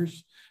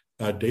Rogers,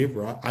 Dave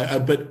Rogers.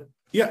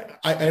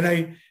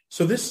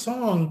 So this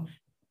song,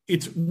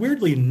 it's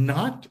weirdly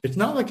not, it's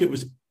not like it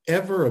was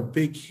ever a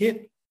big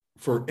hit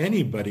for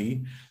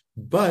anybody,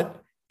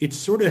 but it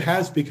sort of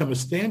has become a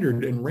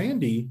standard, and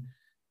Randy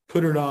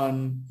put it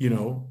on,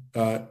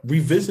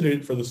 revisited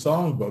it for the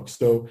songbook.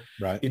 So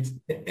right. It's,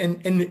 and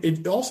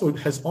it also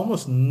has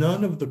almost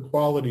none of the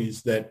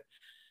qualities that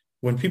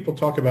when people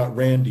talk about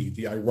Randy,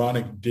 the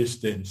ironic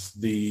distance,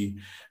 the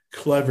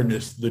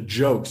cleverness, the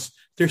jokes,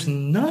 there's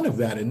none of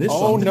that in this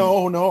song.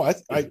 No.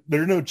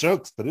 There are no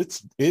jokes, but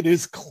it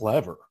is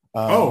clever.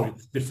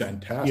 It's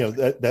fantastic. You know,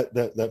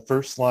 that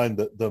first line,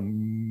 that the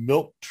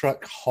milk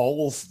truck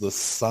hauls the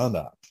sun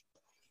up.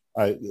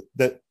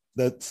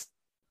 That's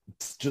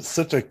just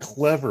such a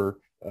clever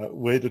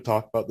way to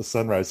talk about the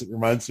sunrise. It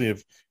reminds me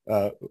of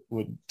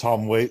when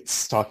Tom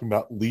Waits talking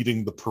about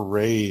leading the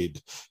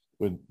parade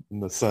when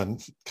the sun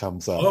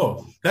comes up.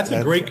 Oh, that's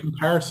a great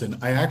comparison.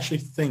 I actually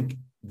think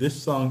this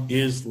song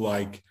is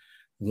like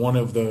one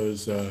of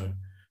those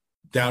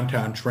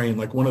Downtown Train,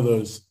 like one of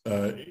those,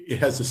 it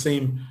has the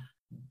same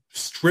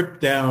stripped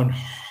down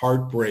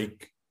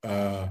heartbreak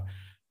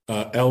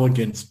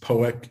elegance,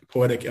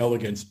 poetic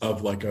elegance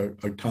of like a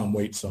Tom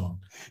Waits song.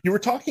 You were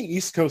talking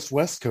East Coast,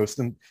 West Coast,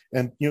 and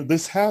you know,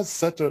 this has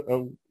such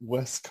a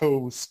West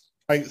Coast,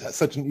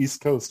 such an East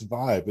Coast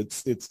vibe.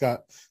 It's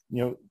got,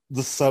 you know,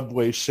 the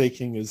subway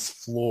shaking his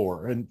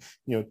floor, and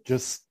you know,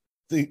 just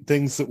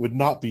things that would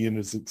not be in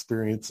his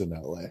experience in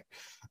LA.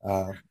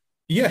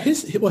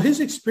 His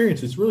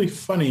experience is really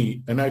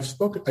funny, and I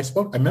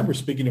remember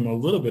speaking to him a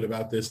little bit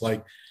about this.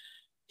 Like,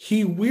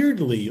 he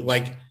weirdly,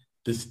 like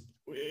this,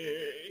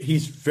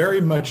 he's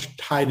very much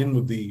tied in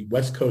with the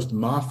West Coast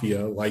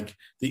mafia, like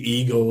the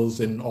Eagles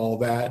and all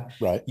that.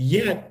 Right.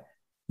 Yet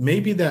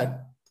maybe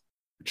that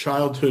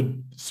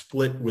childhood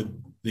split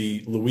with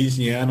the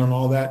Louisiana and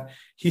all that,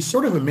 he's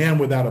sort of a man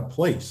without a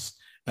place.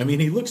 I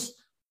mean, he looks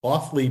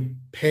awfully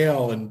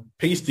pale and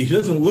pasty. He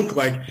doesn't look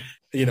like,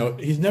 you know,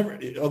 he's never,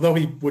 although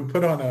he would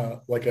put on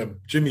a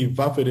Jimmy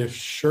Buffett-ish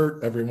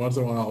shirt every once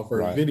in a while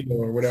for a video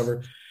or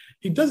whatever.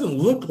 He doesn't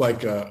look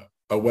like a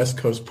West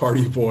Coast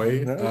party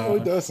boy. No,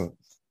 he doesn't.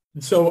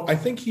 So I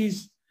think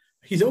he's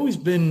always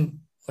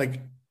been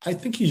like, I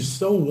think he's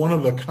so one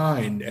of a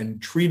kind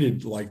and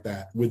treated like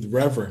that with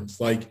reverence.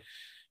 Like,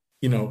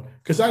 you know,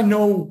 because I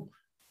know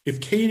if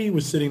Katie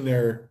was sitting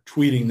there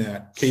tweeting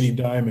that, Katie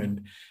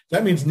Diamond,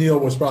 that means Neil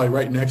was probably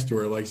right next to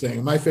her, like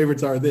saying, my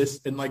favorites are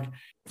this. And like,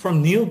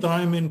 from Neil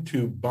Diamond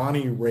to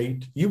Bonnie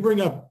Raitt, you bring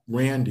up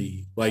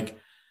Randy, like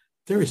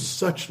there is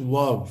such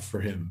love for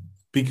him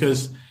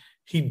because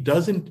he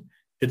doesn't,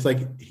 it's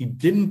like he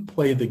didn't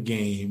play the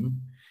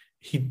game.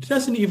 He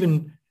doesn't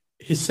even,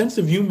 his sense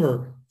of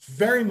humor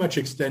very much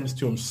extends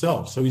to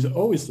himself. So he's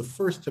always the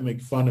first to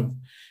make fun of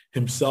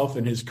himself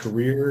and his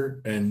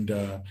career and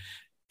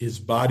his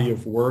body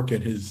of work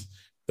and his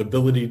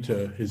ability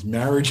to his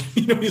marriage.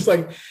 You know,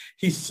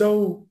 he's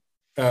so,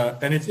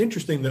 and it's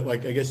interesting that,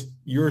 like, I guess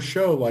your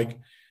show, like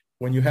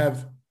when you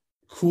have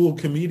cool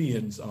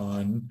comedians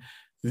on,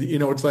 you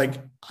know, it's like,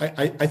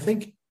 I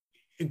think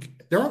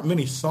there aren't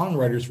many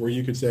songwriters where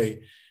you could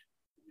say,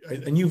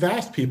 and you've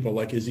asked people,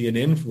 like, is he an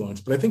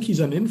influence? But I think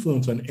he's an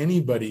influence on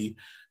anybody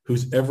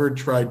who's ever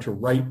tried to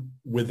write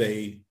with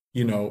a,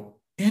 you know,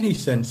 any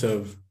sense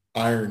of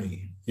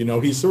irony. You know,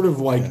 he's sort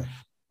of like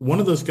one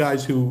of those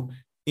guys who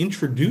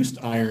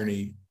introduced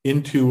irony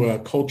into a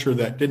culture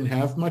that didn't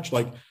have much.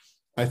 Like,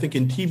 I think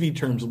in TV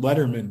terms,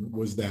 Letterman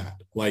was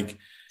that. Like,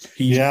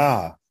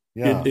 and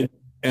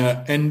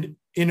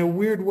in a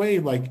weird way,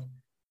 like,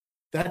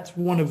 that's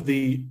one of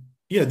the,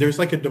 there's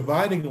like a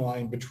dividing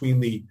line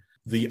between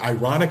the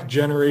ironic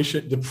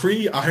generation, the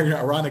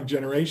pre-ironic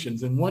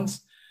generations. And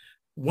once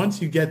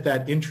you get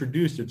that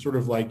introduced, it's sort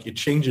of like, it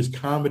changes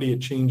comedy, it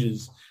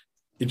changes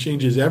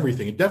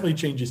everything. It definitely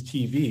changes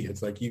TV.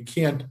 It's like, you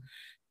can't,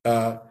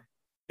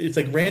 it's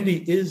like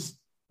Randy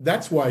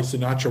that's why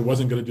Sinatra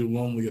wasn't going to do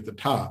Lonely at the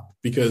Top,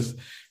 because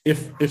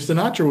if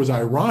Sinatra was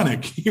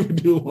ironic, he would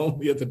do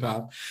Lonely at the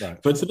Top.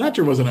 Right. But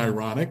Sinatra wasn't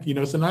ironic. You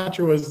know,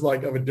 Sinatra was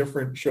like of a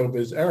different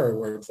showbiz era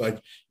where it's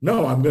like,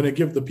 no, I'm going to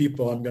give the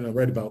people, I'm going to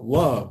write about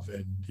love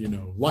and, you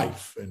know,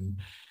 life, and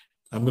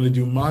I'm going to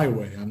do my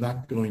way. I'm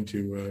not going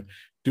to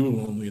do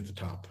Lonely at the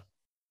Top.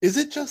 Is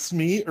it just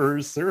me, or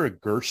is there a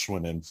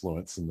Gershwin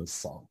influence in this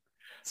song?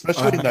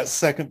 Especially in that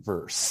second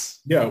verse.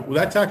 Yeah, well,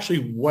 that's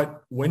actually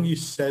when you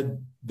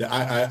said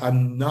that,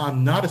 I'm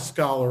not a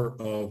scholar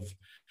of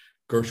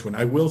Gershwin.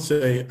 I will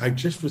say, I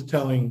just was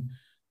telling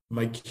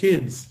my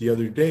kids the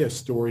other day a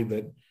story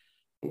that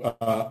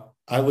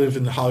I live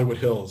in the Hollywood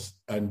Hills,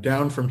 and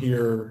down from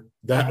here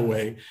that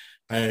way,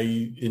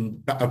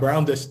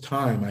 around this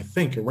time, I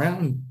think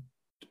around,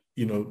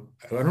 you know,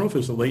 I don't know if it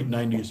was the late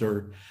 90s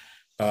or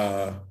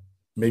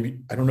maybe,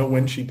 I don't know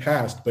when she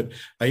passed, but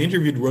I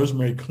interviewed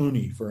Rosemary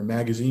Clooney for a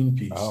magazine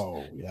piece.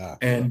 Oh, yeah.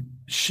 And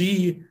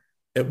she,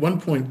 at one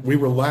point, we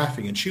were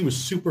laughing, and she was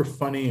super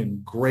funny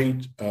and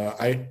great.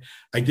 I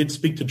did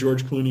speak to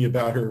George Clooney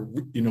about her,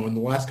 you know, in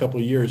the last couple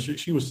of years.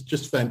 She was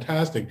just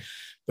fantastic.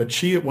 But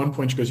she, at one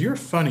point, she goes, "You're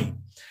funny.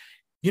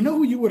 You know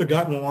who you would have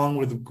gotten along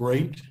with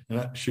great?" And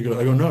I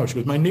go, "No." She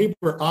goes, "My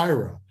neighbor,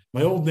 Ira,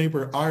 my old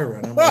neighbor, Ira."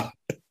 And I'm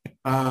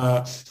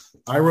like,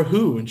 "Ira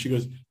who?" And she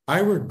goes,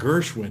 "Ira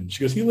Gershwin."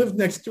 She goes, "He lived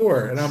next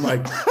door." And I'm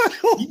like,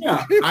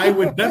 yeah, I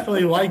would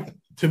definitely like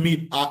to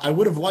meet, I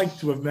would have liked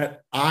to have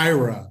met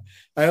Ira.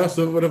 I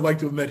also would have liked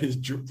to have met his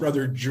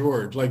brother,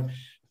 George. Like,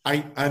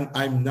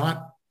 I'm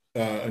not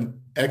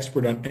an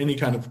expert on any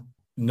kind of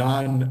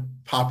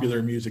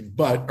non-popular music,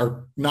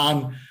 or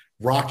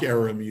non-rock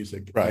era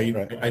music. Right.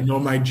 I know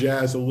my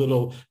jazz a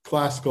little,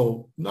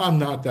 classical. No, I'm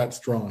not that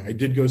strong. I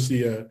did go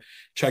see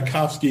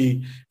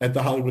Tchaikovsky at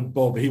the Hollywood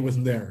Bowl, but he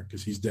wasn't there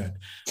because he's dead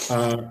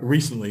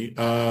recently.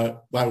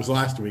 That was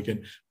last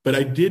weekend. But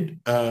I do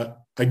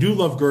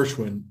love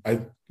Gershwin.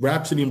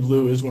 Rhapsody in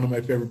Blue is one of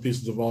my favorite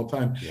pieces of all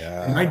time.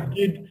 Yeah.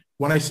 And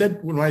when I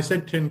said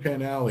Tin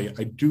Pan Alley,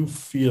 I do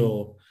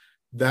feel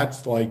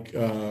that's like,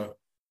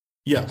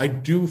 I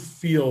do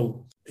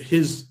feel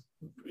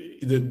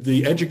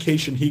the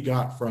education he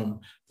got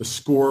from the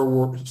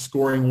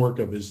scoring work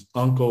of his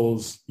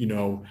uncles. He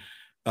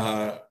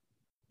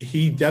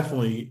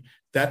definitely,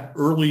 that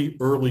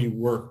early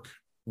work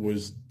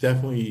was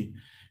definitely,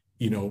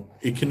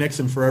 it connects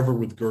him forever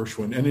with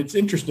Gershwin. And it's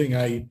interesting.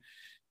 I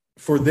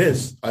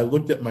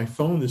looked at my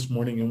phone this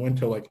morning and went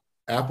to like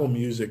Apple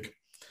Music.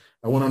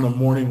 I went on a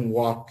morning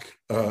walk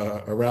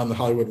around the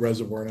Hollywood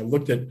Reservoir, and I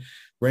looked at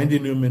Randy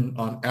Newman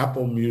on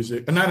Apple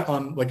Music, and not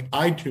on like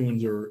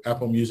iTunes or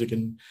Apple Music,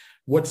 and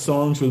what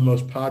songs were the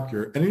most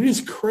popular. And it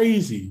is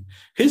crazy.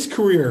 His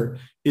career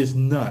is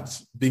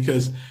nuts,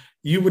 because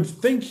you would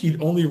think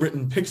he'd only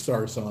written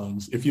Pixar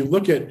songs. If you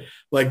look at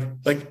like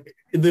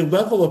the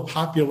level of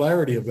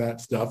popularity of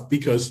that stuff,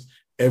 because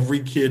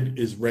every kid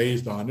is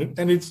raised on it,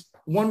 and it's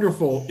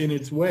wonderful in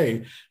its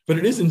way, but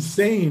it is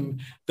insane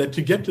that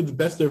to get to the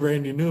best of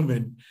Randy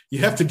Newman, you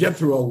have to get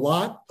through a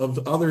lot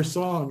of other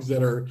songs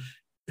that are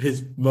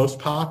his most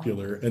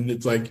popular. And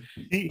it's like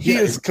he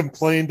has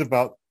complained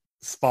about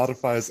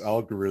Spotify's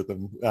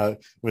algorithm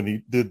when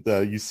he did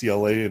the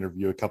UCLA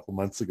interview a couple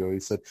months ago. He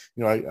said,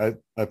 I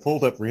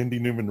pulled up Randy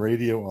Newman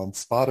Radio on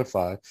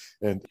Spotify,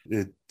 and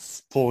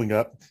it's pulling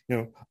up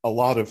a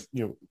lot of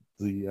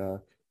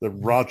the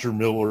Roger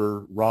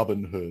Miller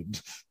Robin Hood.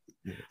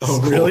 Oh,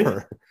 score, really?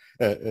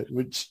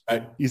 Which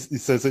he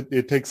says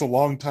it takes a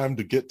long time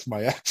to get to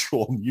my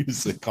actual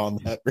music on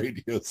that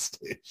radio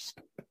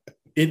station.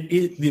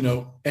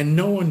 And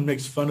no one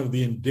makes fun of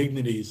the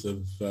indignities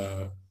of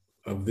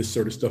this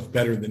sort of stuff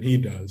better than he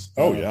does.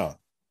 Oh, yeah.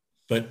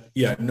 But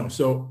yeah, no.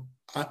 So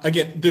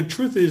again, the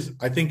truth is,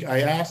 I think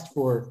I asked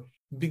for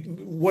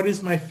what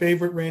is my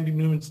favorite Randy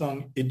Newman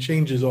song. It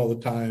changes all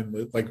the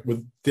time. Like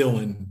with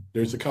Dylan,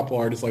 there's a couple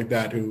artists like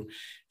that who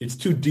it's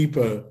too deep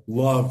a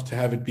love to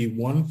have it be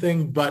one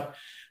thing. But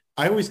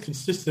I always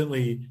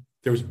consistently,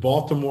 there's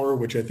Baltimore,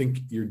 which I think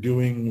you're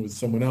doing with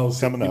someone else.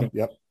 Coming up,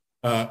 yep.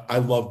 I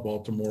love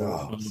Baltimore.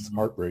 Oh, it's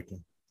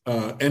heartbreaking.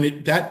 And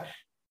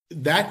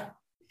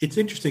it's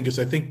interesting, because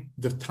I think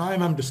the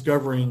time I'm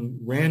discovering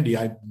Randy,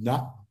 I've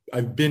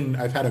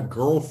had a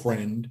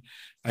girlfriend.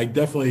 I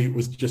definitely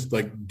was just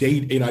like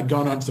I'd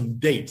gone on some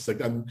dates. Like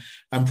I'm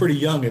pretty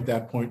young at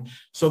that point.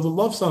 So the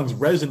love songs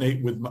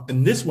resonate with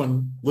and this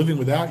one, Living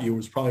Without You,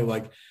 was probably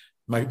like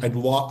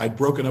I'd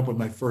broken up with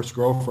my first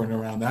girlfriend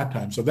around that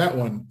time. So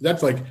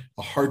that's like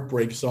a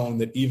heartbreak song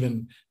that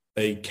even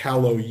a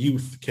callow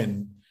youth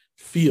can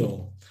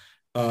feel.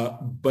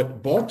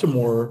 But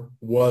Baltimore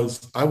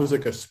I was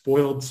like a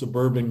spoiled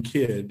suburban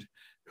kid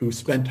who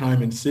spent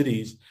time in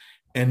cities.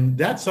 And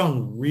that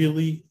song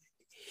really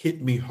hit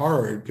me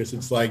hard, because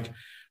it's like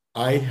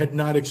I had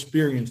not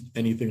experienced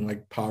anything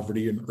like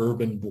poverty and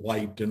urban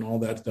blight and all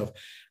that stuff.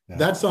 Yeah.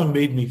 That song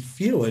made me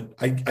feel it.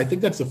 I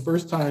think that's the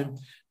first time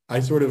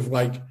I sort of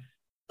like,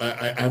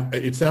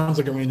 it sounds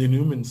like a Randy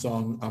Newman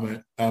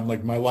song. I'm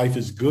like, my life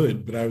is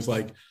good. But I was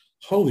like,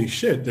 holy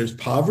shit, there's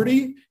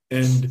poverty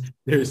and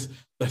there's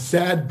a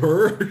sad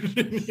bird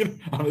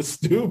on a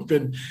stoop,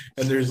 and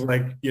there's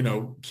like,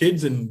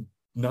 kids and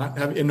not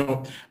having,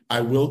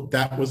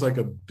 that was like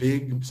a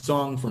big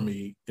song for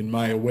me in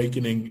my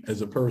awakening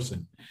as a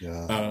person.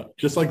 Yeah.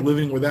 Just like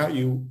Living Without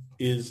You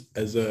is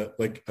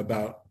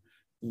about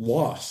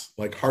loss,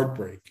 like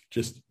heartbreak,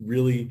 just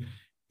really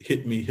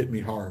hit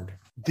me hard.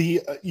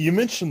 You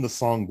mentioned the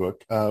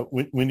songbook.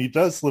 When he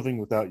does Living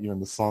Without You in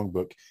the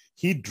songbook,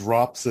 he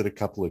drops it a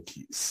couple of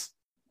keys.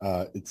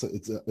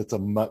 It's a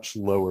much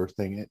lower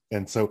thing,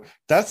 and so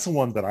that's the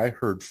one that I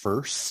heard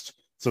first.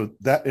 So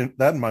that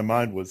in my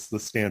mind was the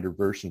standard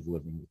version of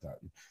Living Without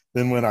You.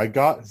 Then when I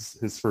got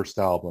his first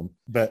album,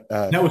 but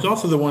that was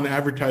also the one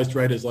advertised,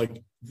 right? As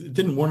like,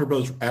 didn't Warner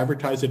Brothers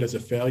advertise it as a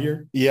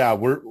failure? Yeah,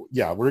 we're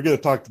going to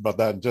talk about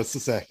that in just a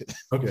second.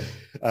 Okay.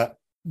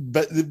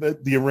 But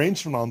the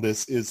arrangement on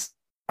this is,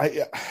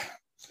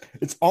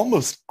 it's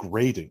almost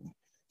grating.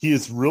 He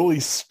is really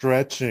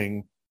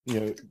stretching,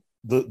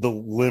 the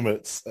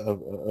limits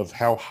of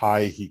how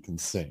high he can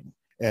sing.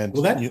 And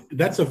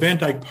that's a Van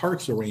Dyke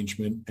Parks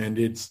arrangement, and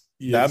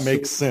that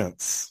makes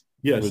sense.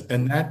 Yes,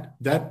 and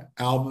that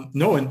album.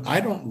 No, and I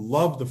don't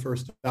love the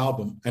first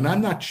album, and I'm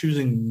not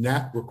choosing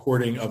that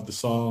recording of the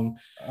song.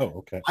 Oh,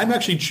 okay. I'm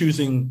actually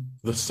choosing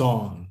the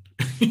song.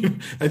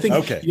 I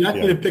think you have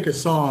to pick a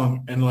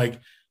song, and like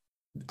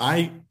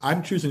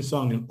I'm choosing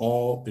song in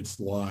all its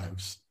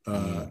lives,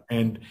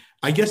 and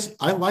I guess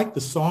I like the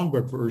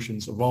songbook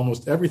versions of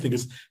almost everything,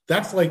 because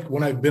that's like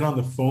when I've been on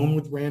the phone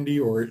with Randy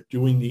or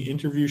doing the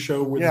interview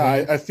show with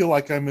him. I feel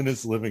like I'm in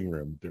his living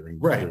room during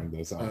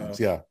those albums.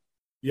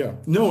 Yeah.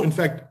 No, in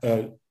fact,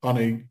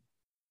 on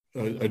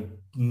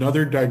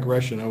another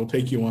digression, I will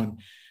take you on.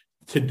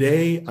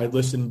 Today, I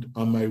listened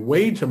on my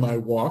way to my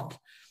walk.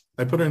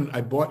 I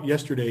bought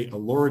yesterday a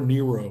Laura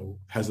Nyro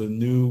has a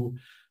new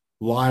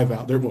live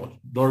out there. Well,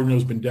 Laura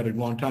Nyro's been dead a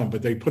long time,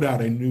 but they put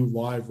out a new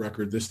live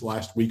record this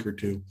last week or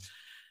two.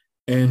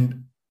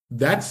 And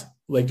that's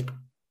like,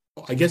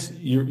 I guess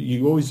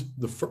you always,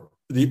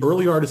 the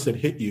early artists that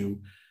hit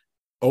you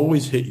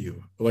always hit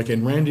you. Like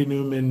in Randy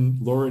Newman,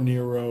 Laura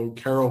Nyro,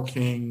 Carole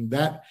King,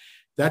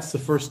 that's the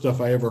first stuff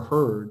I ever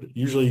heard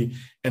usually.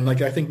 And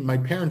like, I think my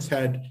parents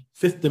had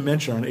Fifth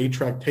Dimension on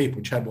 8-track tape,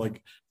 which had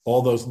like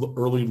all those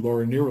early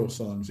Laura Nyro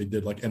songs. They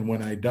did like And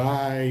When I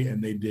Die,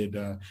 and they did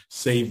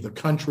Save the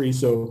Country.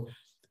 So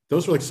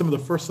those were like some of the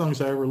first songs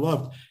I ever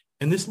loved.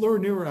 And this Laura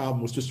Nyro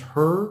album was just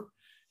her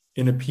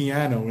in a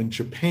piano in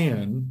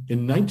Japan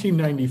in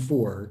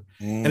 1994.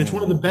 And it's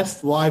one of the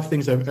best live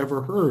things I've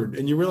ever heard.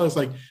 And you realize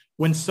like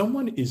when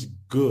someone is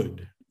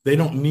good, they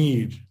don't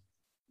need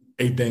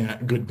a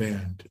good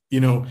band. You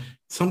know,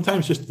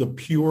 sometimes just the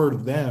pure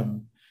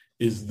them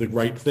is the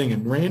right thing.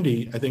 And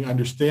Randy, I think,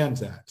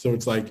 understands that. So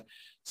it's like,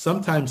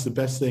 sometimes the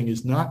best thing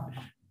is not,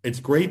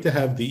 it's great to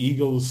have the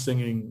Eagles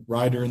singing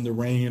Rider in the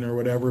Rain or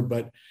whatever,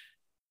 but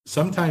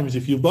sometimes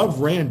if you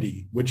love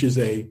Randy, which is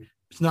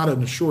it's not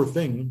a sure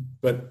thing,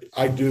 but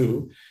I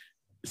do,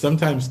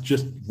 sometimes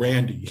just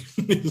Randy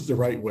is the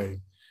right way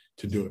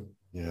to do it.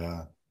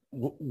 Yeah.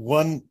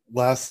 One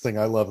last thing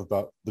I love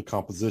about the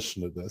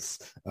composition of this,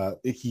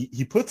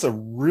 he puts a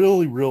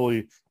really,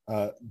 really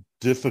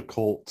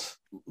difficult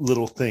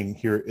little thing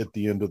here at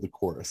the end of the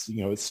chorus.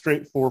 You know, it's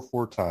straight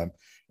 4/4 time,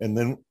 and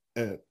then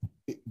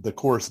the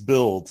chorus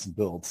builds and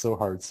builds so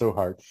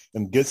hard,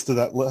 and gets to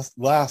that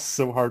last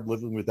so hard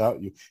living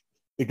without you.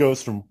 It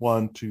goes from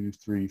 1, 2,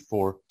 3,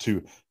 4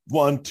 to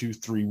 1, 2,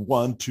 3,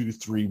 1, 2,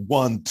 3,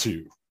 1,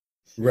 2.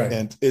 Right.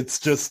 And it's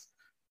just,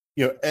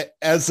 you know,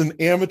 as an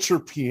amateur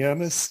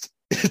pianist,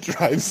 it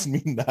drives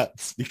me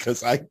nuts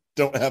because I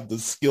don't have the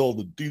skill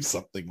to do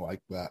something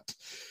like that.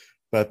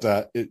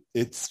 But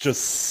it's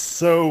just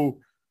so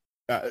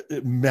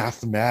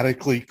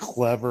mathematically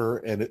clever,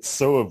 and it's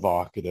so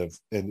evocative,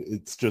 and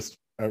it's just,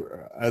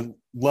 I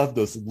love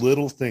those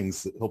little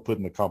things that he'll put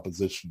in a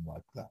composition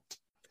like that.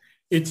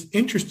 It's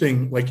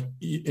interesting, like,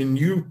 and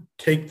you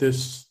take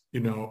this, you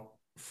know,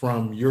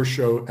 from your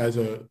show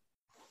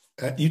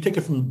you take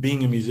it from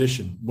being a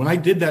musician. When I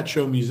did that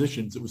show,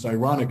 Musicians, it was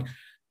ironic.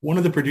 One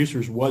of the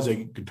producers was a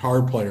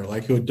guitar player,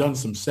 like who had done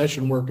some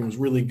session work and was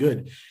really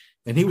good.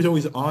 And he was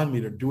always on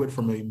me to do it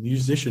from a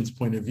musician's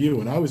point of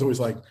view. And I was always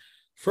like,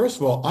 first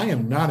of all, I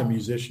am not a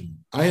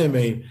musician. I am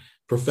a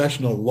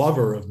professional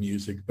lover of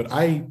music, but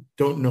I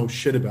don't know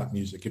shit about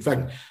music. In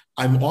fact,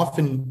 I have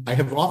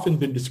often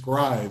been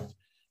described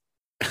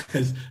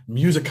as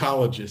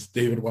musicologist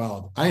David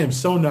Wild. I am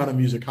so not a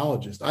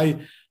musicologist.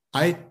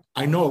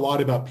 I know a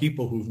lot about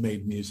people who've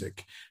made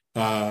music.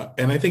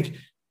 And I think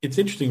it's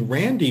interesting.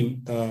 Randy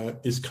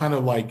is kind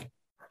of like,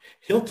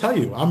 he'll tell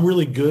you, I'm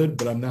really good,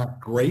 but I'm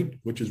not great,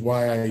 which is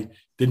why I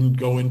didn't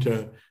go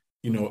into,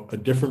 you know, a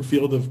different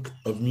field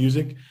of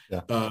music.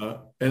 Yeah.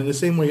 And in the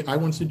same way, I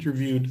once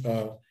interviewed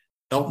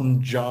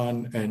Elton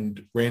John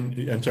and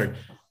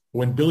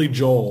when Billy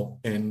Joel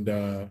and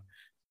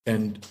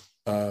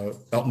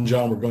Elton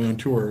John were going on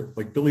tour,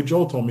 like Billy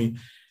Joel told me,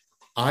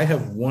 I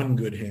have one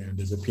good hand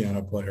as a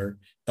piano player.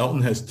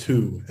 Elton has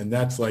two. And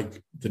that's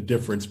like the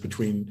difference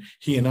between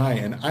he and I.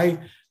 And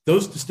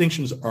those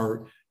distinctions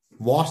are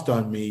lost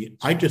on me.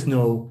 I just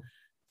know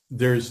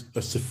there's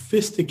a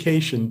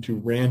sophistication to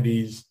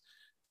Randy's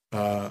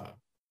songwriting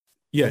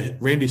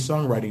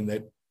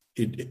that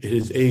it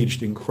has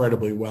aged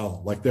incredibly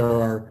well. Like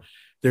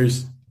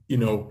there's, you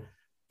know,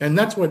 and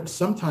that's what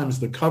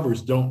sometimes the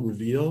covers don't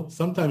reveal.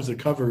 Sometimes the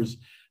covers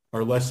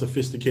are less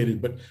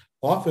sophisticated, but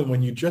often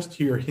when you just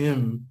hear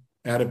him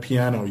at a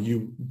piano,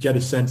 you get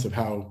a sense of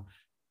how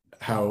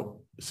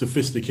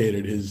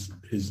sophisticated his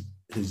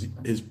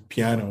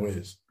piano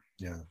is.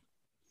 Yeah.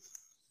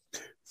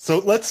 So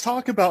let's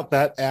talk about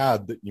that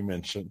ad that you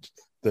mentioned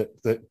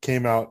that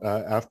came out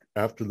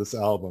after this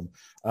album,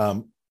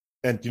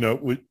 and you know,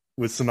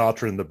 with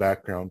Sinatra in the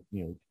background,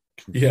 you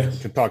know,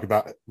 can talk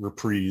about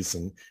Reprise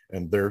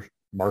and their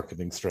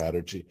marketing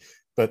strategy.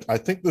 But I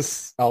think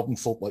this album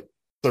sold like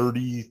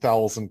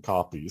 30,000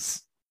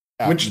 copies.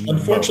 Which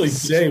unfortunately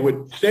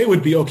today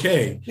would be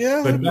okay.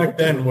 Yeah. But back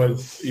then it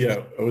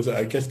was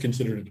I guess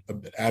considered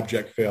an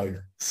abject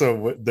failure. So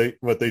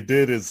what they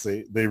did is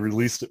they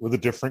released it with a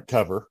different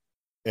cover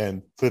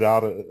and put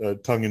out a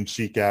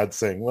tongue-in-cheek ad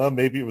saying, well,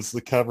 maybe it was the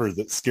cover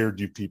that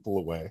scared you people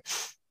away.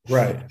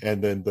 Right.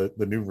 And then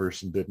the new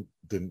version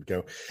didn't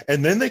go.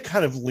 And then they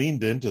kind of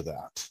leaned into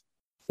that.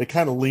 They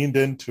kind of leaned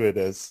into it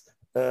as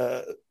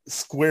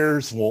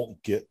Squares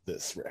won't get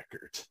this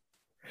record.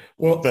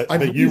 Well,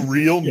 but you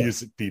real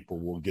music people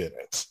will get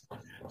it.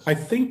 I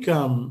think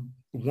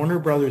Warner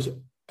Brothers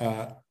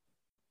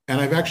And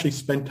I've actually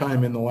spent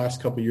time in the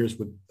last couple of years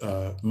with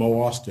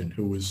Mo Austin,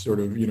 who was sort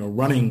of,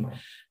 running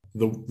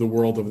the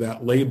world of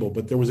that label.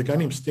 But there was a guy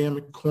named Stan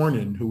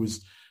McCornan who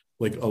was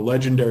like a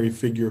legendary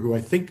figure who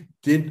I think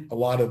did a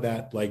lot of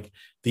that, like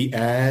the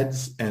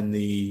ads and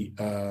the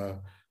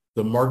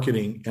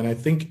marketing. And I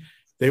think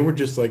they were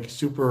just like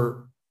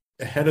super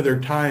ahead of their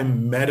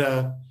time,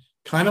 meta,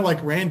 kind of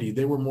like Randy.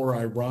 They were more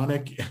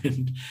ironic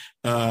and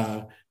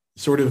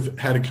sort of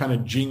had a kind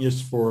of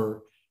genius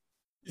for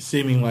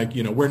seeming like,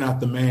 we're not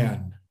the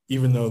man,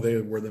 even though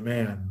they were the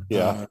man.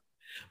 Yeah.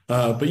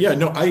 But yeah,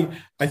 no,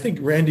 I think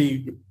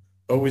Randy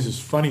always is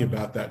funny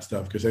about that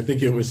stuff, because I think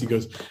he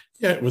goes,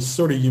 yeah, it was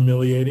sort of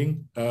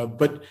humiliating.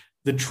 But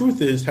the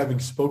truth is, having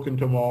spoken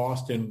to Mo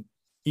Austin,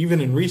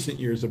 even in recent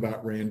years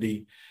about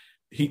Randy,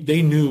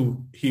 they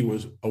knew he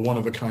was a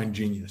one-of-a-kind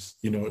genius.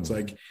 It's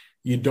like,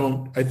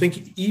 I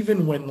think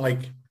even when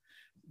like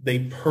they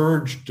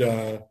purged,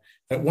 at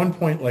one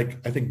point,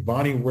 like I think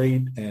Bonnie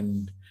Raitt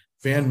and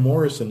Van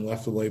Morrison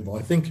left the label.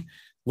 I think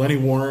Lenny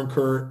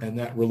Waronker and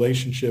that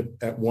relationship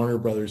at Warner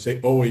Brothers,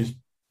 they always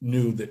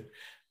knew that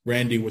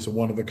Randy was a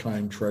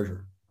one-of-a-kind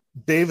treasure.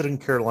 David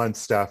and Caroline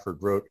Stafford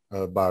wrote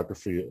a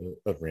biography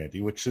of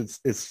Randy, which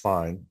is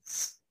fine.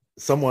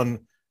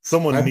 Someone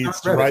needs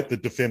to write the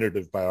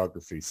definitive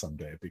biography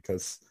someday,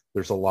 because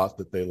there's a lot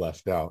that they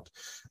left out.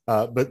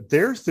 But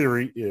their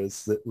theory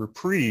is that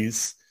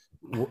Reprise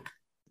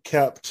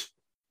kept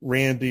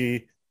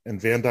Randy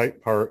and Van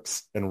Dyke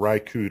Parks and Ry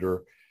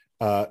Cooder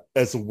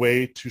as a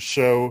way to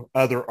show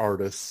other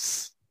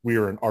artists we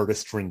are an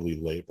artist-friendly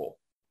label.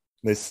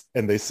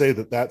 And they say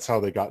that that's how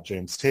they got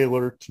James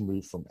Taylor to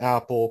move from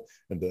Apple,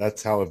 and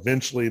that's how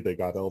eventually they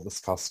got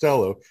Elvis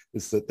Costello,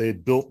 is that they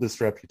had built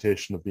this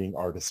reputation of being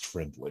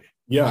artist-friendly.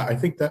 Yeah, I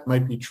think that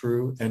might be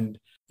true. And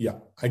yeah,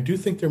 I do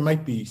think there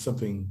might be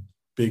something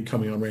big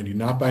coming on Randy,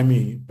 not by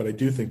me, but I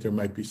do think there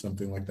might be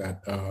something like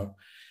that.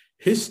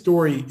 His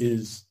story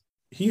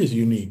he is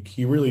unique.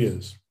 He really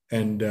is.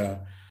 And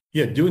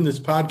doing this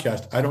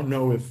podcast, I don't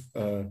know if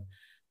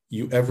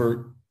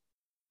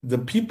the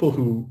people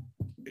who,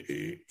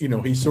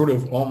 he's sort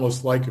of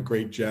almost like a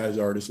great jazz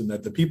artist, in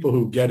that the people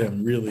who get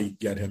him really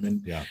get him.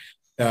 And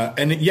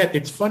and yet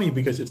it's funny,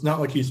 because it's not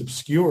like he's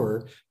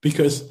obscure,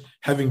 because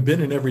having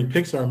been in every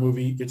Pixar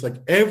movie, it's like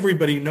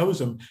everybody knows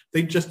him.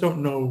 They just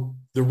don't know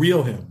the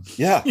real him.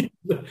 Yeah.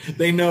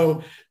 They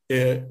know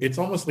it's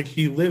almost like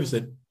he lives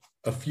at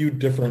a few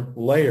different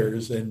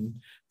layers,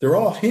 and they're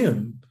all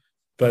him.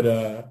 But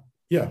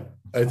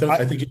I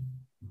think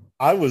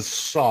I was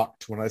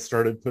shocked when I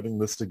started putting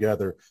this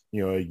together,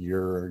 a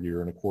year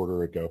and a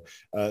quarter ago,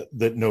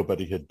 that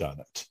nobody had done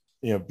it.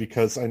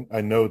 Because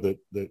I know that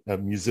a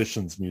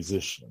musician's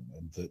musician,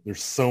 and that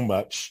there's so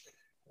much,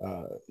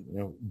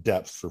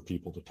 depth for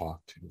people to talk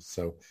to.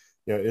 So,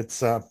 it's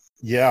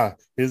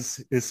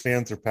his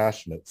fans are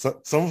passionate.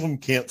 Some of them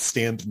can't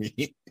stand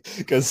me,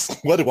 because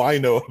what do I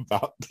know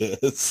about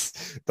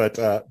this? But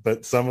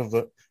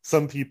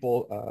some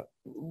people,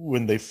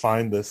 when they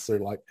find this, they're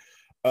like,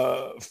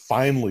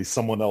 finally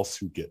someone else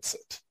who gets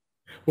it.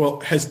 Well,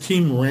 has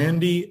Team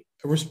Randy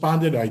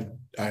responded? I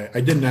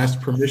didn't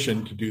ask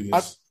permission to do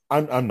this.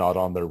 I'm not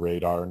on their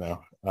radar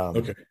now.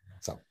 Okay.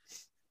 So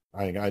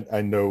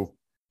I know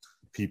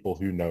people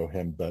who know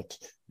him, but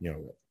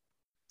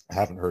I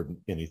haven't heard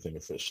anything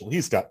official.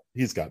 He's got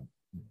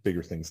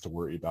bigger things to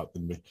worry about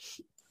than me,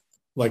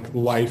 like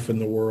life in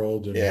the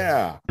world.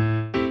 Yeah.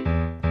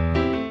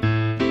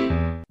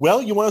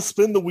 Well, you want to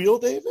spin the wheel,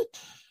 David?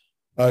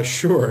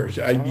 Sure.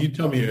 You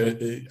tell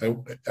me.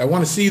 I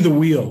want to see the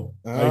wheel.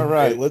 All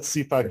right. Let's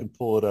see if I can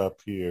pull it up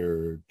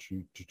here.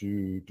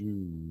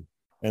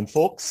 And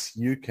folks,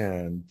 you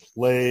can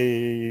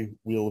play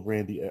Wheel of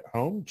Randy at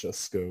home.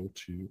 Just go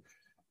to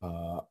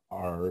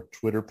our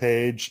Twitter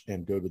page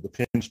and go to the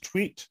pinned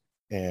tweet,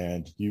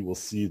 and you will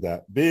see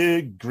that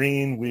big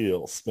green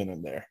wheel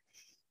spinning there.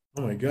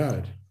 Oh my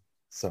God.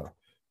 So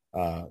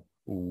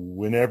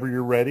whenever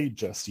you're ready,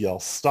 just yell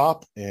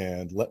stop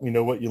and let me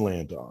know what you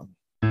land on.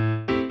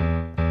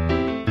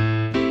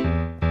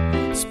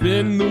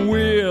 Spin the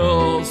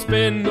wheel,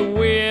 spin the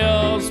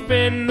wheel,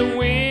 spin the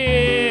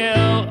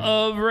wheel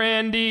of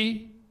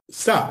Randy.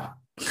 Stop.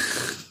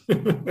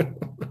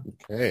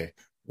 Okay.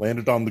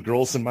 Landed on The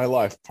Girls in My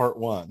Life, Part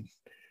 1.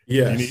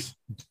 Yes.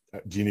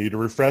 Do you need a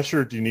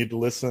refresher? Do you need to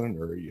listen?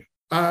 Or are you?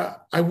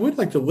 I would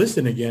like to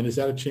listen again. Is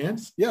that a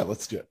chance? Yeah,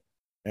 let's do it.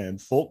 And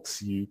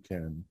folks, you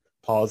can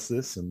pause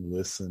this and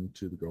listen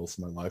to The Girls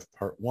in My Life,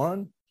 Part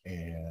 1.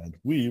 And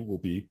we will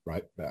be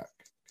right back.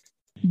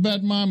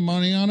 Bet my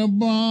money on a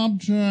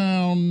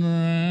bobtail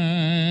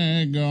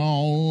drag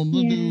all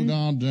the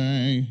doodah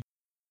day.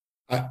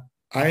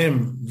 I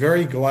am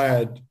very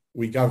glad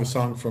we got a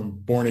song from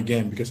Born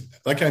Again, because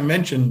like I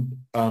mentioned,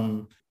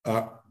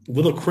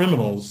 Little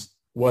Criminals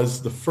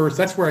was the first,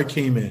 that's where I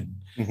came in.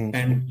 Mm-hmm.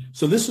 And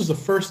so this was the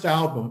first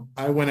album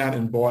I went out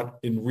and bought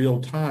in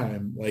real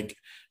time. Like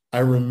I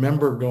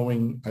remember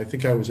going, I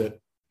think I was at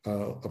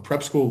a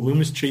prep school,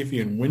 Loomis Chaffee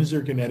in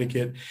Windsor,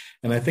 Connecticut.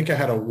 And I think I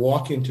had to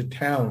walk into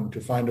town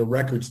to find a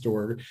record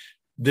store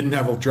didn't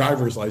have a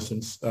driver's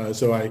license.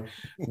 So I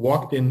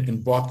walked in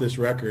and bought this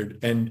record.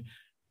 And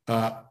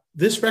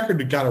this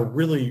record got a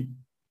really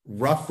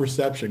rough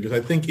reception because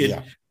I think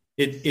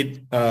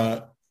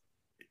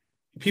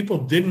people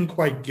didn't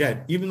quite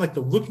get, even like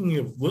the Looking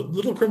of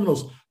Little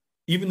Criminals,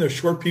 even though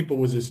Short People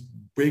was this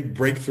big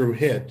breakthrough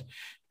hit,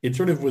 it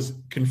sort of was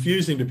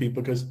confusing to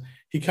people because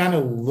he kind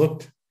of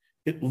looked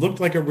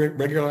like a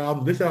regular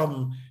album. This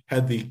album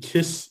had the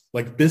Kiss,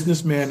 like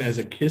Businessman as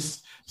a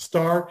Kiss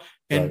star.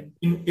 And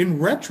in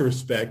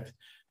retrospect,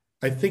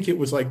 I think it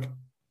was like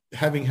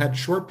having had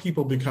Short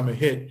People become a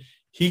hit,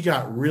 he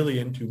got really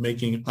into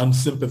making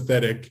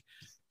unsympathetic,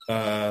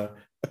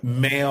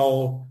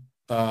 male,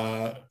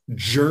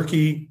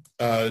 jerky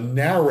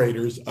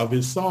narrators of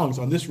his songs.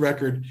 On this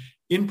record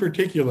in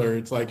particular,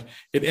 it's like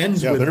it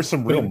ends with, there's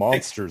some real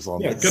monsters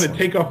on this. Gonna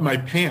take off my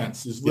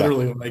pants is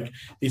literally like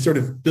he's sort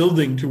of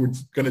building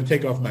towards gonna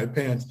take off my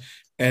pants.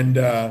 And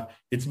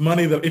it's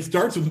money that it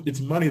starts with.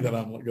 It's money that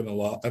I'm gonna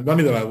love.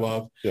 Money that I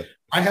love. Yeah.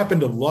 I happen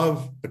to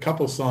love a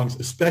couple of songs,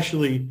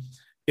 especially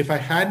if I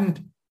hadn't.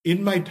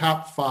 In my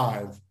top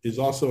 5 is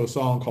also a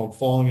song called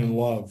 "Falling in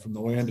Love" from the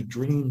Land of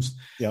Dreams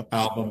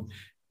album,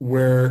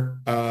 where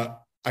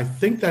I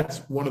think that's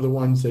one of the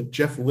ones that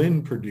Jeff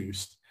Lynne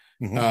produced.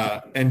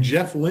 Mm-hmm. And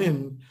Jeff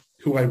Lynne,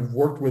 who I've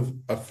worked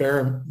with a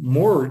fair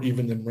more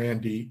even than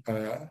Randy,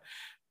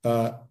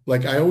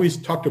 like I always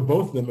talk to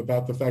both of them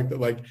about the fact that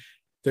like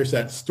there's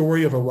that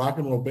story of a rock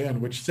and roll band,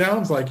 which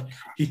sounds like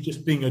he's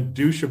just being a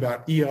douche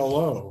about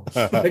ELO.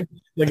 like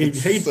he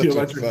hates the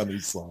electric.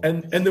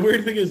 And the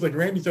weird thing is like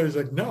Randy's always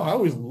like, no, I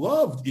always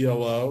loved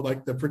ELO.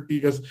 Like he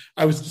goes,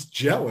 I was just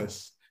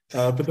jealous.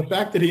 But the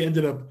fact that he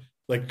ended up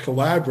like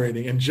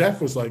collaborating and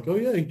Jeff was like, oh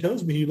yeah, he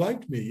tells me he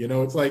liked me. You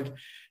know, it's like,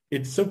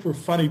 it's super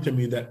funny to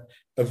me that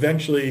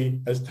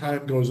eventually as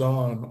time goes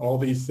on, all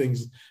these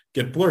things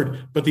get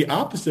blurred. But the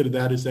opposite of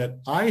that is that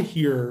I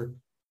hear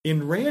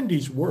in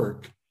Randy's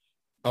work,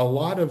 a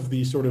lot of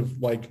the sort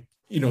of like,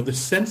 you know, the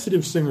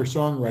sensitive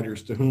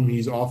singer-songwriters to whom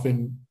he's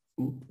often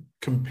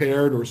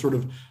compared or sort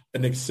of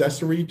an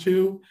accessory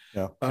to.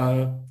 Yeah.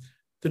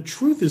 The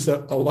truth is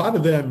that a lot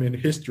of them in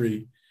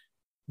history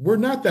were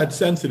not that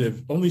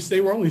sensitive.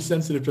 They were only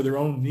sensitive to their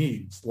own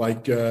needs,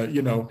 like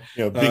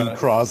Bing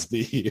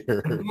Crosby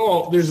here.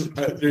 Well,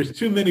 there's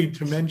too many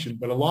to mention,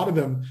 but a lot of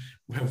them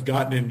have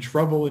gotten in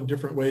trouble in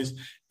different ways.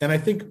 And I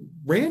think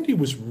Randy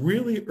was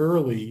really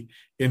early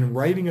in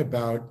writing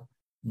about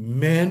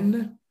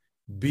men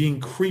being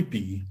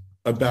creepy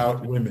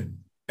about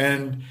women,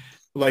 and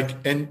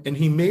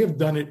he may have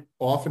done it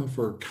often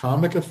for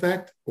comic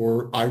effect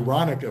or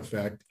ironic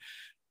effect,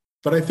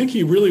 but I think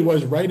he really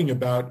was writing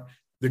about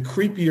the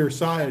creepier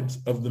sides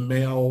of the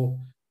male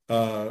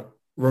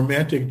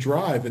romantic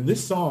drive. And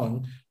this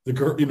song,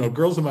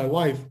 Girls of My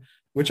Life,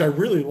 which I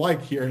really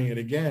like hearing it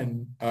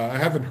again. I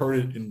haven't heard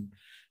it in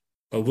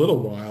a little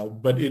while,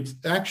 but it's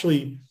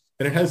actually,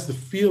 and it has the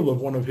feel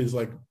of one of his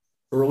like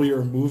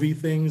earlier movie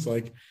things,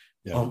 like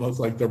almost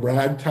like the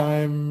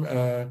ragtime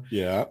kind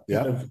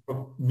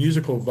of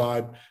musical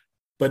vibe.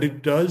 But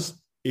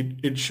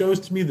it shows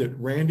to me that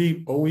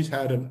Randy always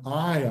had an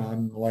eye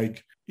on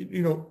like,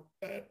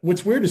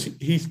 what's weird is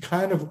he's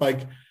kind of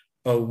like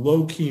a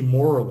low-key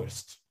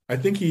moralist. I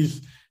think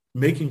he's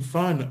making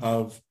fun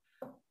of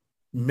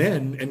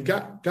men, and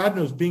God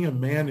knows, being a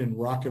man in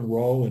rock and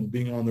roll and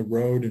being on the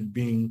road and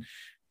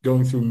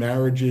going through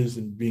marriages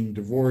and being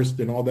divorced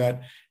and all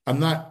that. I'm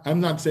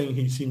not saying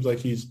he seems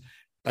like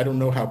I don't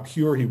know how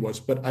pure he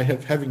was, but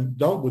having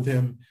dealt with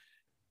him,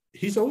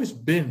 he's always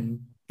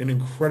been an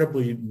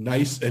incredibly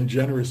nice and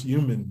generous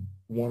human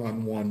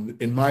one-on-one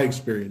in my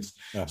experience.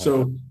 Uh-huh.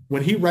 So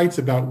when he writes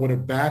about what a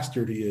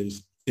bastard he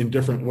is in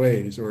different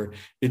ways, or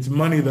it's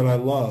money that I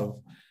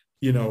love,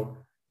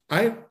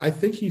 I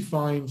think he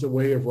finds a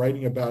way of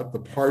writing about the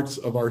parts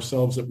of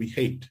ourselves that we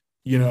hate,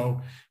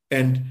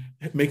 and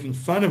making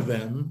fun of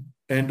them,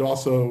 and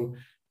also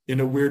in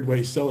a weird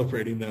way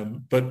celebrating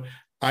them. But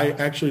I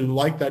actually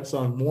like that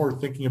song more,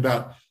 thinking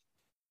about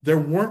there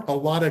weren't a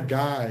lot of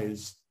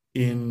guys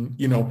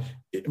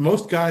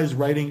most guys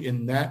writing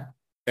in that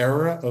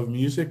era of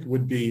music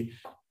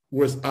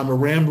was I'm a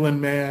rambling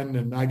man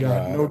and I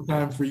got no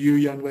time for you,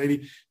 young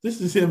lady.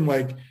 This is him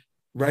like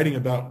writing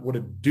about what a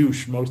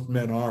douche most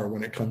men are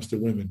when it comes to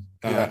women.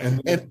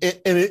 And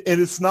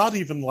it's not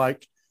even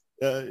like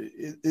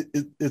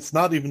it's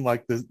not even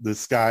like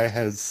this guy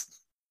has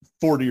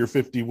 40 or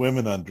 50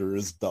 women under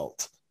his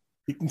belt.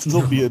 He can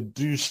still be a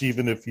douche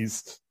even if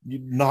he's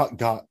not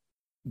got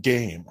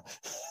game.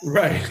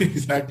 Right,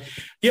 exactly.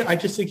 Yeah, I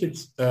just think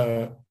it's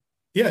I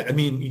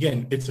mean,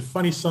 again, it's a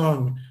funny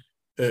song.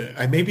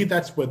 Maybe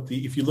that's what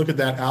if you look at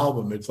that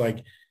album, it's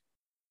like,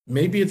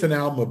 maybe it's an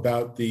album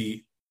about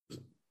the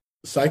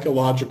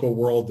psychological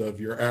world of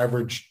your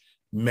average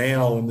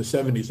male in the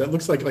 70s. That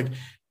looks like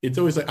it's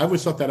always like, I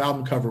always thought that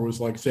album cover was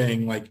like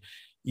saying like,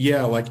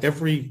 yeah, like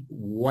every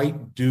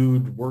white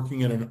dude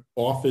working in an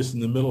office in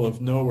the middle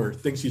of nowhere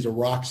thinks he's a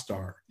rock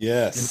star.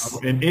 Yes.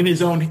 And in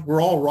his own,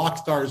 we're all rock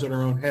stars in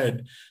our own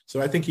head.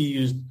 So I think he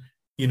used,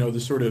 the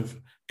sort of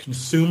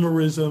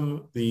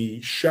consumerism,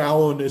 the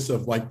shallowness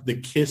of like the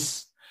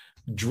Kiss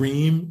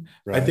dream.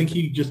 Right. I think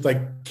he just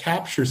like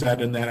captures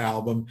that in that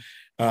album.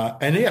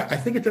 And yeah, I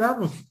think it's an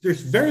album.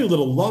 There's very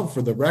little love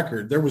for the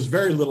record. There was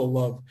very little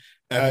love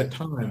at the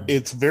time.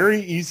 It's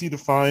very easy to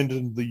find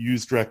in the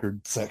used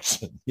record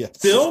section. Yes.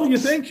 Still, you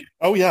think?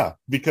 Oh yeah,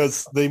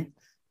 because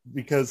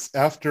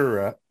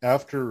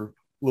after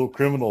Little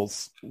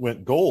Criminals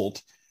went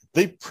gold,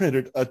 they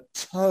printed a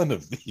ton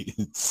of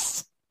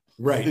these.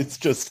 Right. It's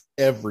just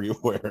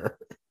everywhere.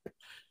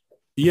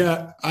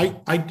 Yeah,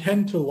 I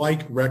tend to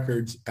like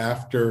records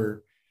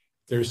after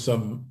there's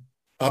some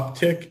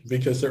uptick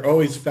because they're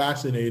always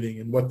fascinating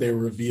in what they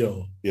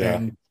reveal. Yeah.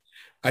 And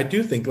I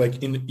do think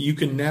like you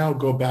can now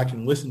go back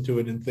and listen to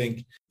it and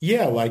think,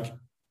 yeah, like,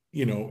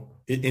 you know,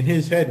 in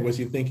his head, was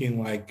he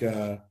thinking like,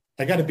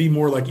 I got to be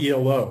more like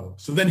ELO.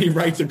 So then he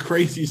writes a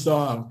crazy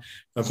song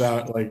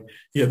about like,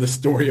 yeah, the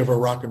story of a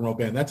rock and roll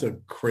band. That's a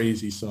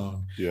crazy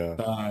song.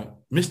 Yeah.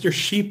 Mr.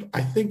 Sheep,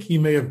 I think he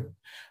may have,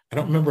 I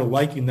don't remember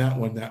liking that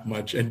one that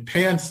much. And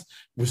Pants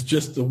was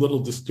just a little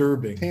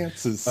disturbing.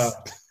 Pants is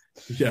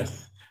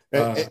yes.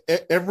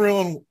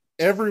 Everyone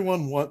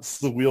wants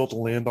the wheel to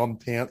land on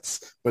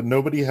Pants, but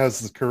nobody has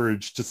the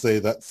courage to say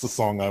that's the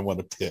song I want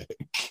to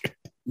pick.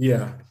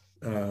 Yeah.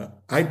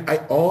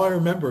 I all I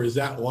remember is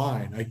that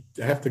line.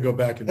 I have to go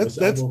back and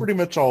listen. That's pretty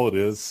much all it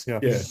is. Yeah.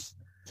 Yeah.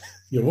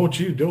 Yeah. Won't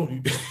you? Don't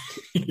you?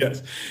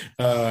 Yes.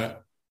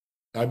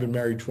 I've been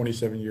married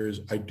 27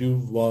 years. I do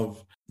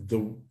love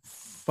the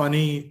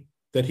funny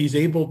that he's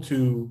able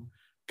to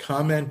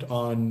comment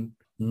on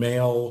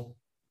male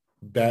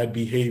bad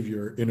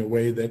behavior in a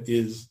way that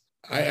is,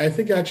 I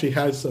think actually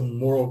has some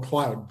moral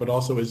clout, but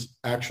also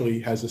actually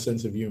has a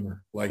sense of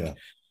humor. Like, yeah.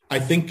 I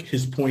think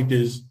his point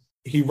is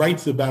he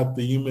writes about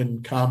the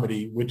human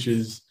comedy, which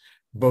is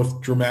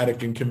both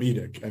dramatic and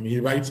comedic. I mean, he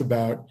writes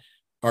about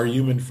our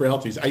human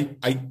frailties. I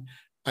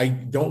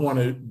don't want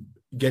to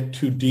get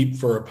too deep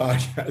for a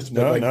podcast.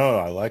 But no,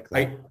 I like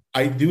that.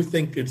 I do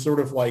think it's sort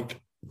of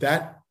like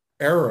that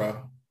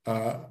era.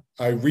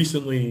 I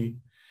recently,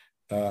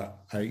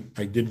 I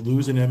did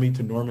lose an Emmy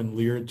to Norman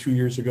Lear 2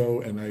 years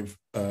ago, and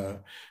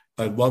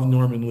I love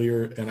Norman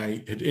Lear, and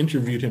I had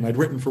interviewed him. I'd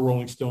written for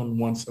Rolling Stone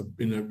once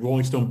in a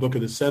Rolling Stone book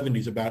of the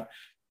 70s about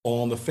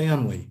All in the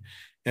Family.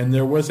 And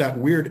there was that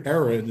weird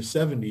era in the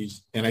 70s,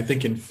 and I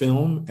think in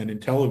film and in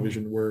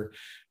television where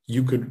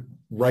you could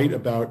write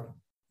about,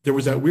 there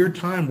was that weird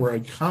time where a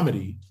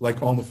comedy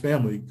like All in the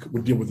Family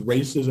would deal with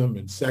racism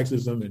and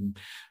sexism and,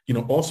 you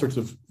know, all sorts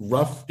of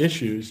rough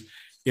issues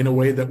in a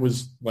way that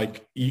was like,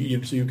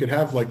 so you could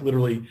have like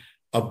literally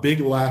a big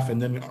laugh and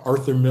then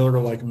Arthur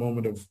Miller-like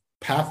moment of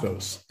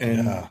pathos.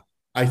 And yeah.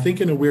 I think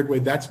in a weird way,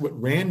 that's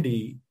what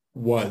Randy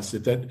was,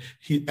 that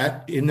he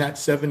in that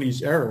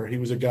 70s era, he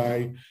was a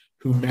guy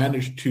who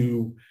managed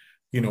to,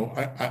 you know,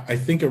 I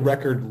think a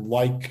record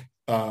like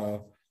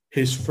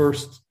his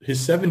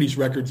 70s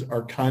records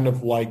are kind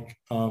of like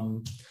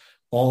All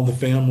in the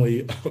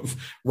Family of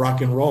rock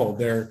and roll.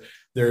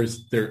 There's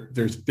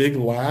big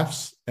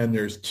laughs and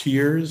there's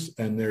tears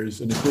and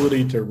there's an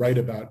ability to write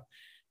about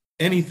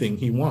anything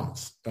he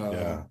wants.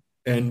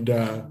 And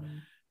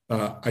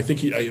I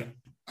think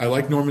I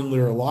like Norman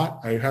Lear a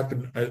lot. I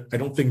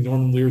don't think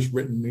Norman Lear's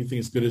written anything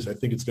as good as I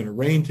Think It's Gonna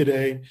Rain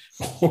Today,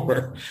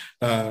 or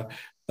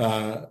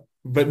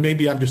but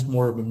maybe I'm just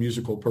more of a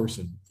musical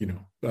person, you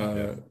know.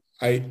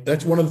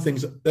 That's one of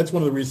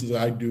the reasons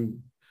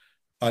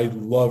I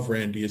love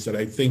Randy, is that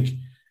I think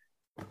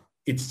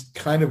it's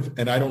kind of,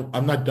 and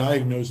I'm not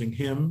diagnosing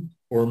him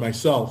or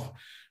myself,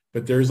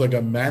 but there's like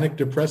a manic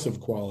depressive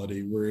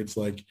quality where it's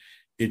like,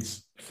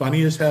 it's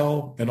funny as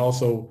hell and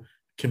also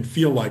can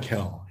feel like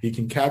hell. He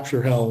can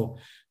capture hell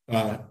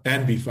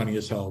and be funny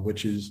as hell,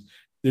 which is,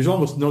 there's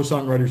almost no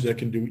songwriters that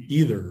can do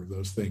either of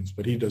those things,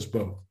 but he does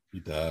both. He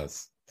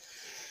does.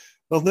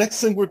 Well, the next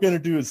thing we're going to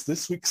do is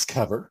this week's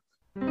cover.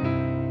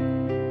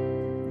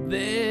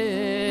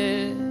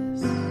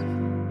 This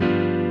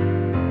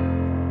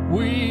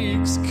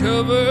week's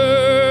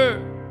cover.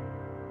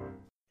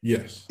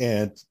 Yes.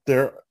 And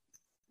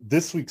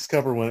this week's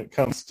cover, when it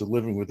comes to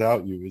Living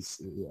Without You,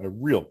 is a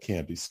real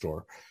candy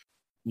store.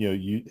 You know,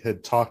 you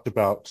had talked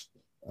about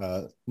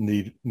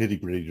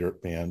Nitty Gritty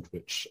Dirt Band,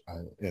 which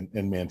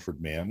and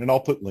Manfred Mann, and I'll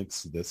put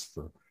links to this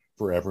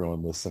for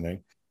everyone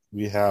listening.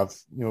 We have,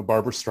 you know,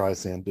 Barbra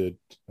Streisand did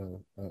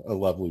a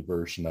lovely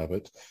version of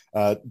it.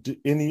 Do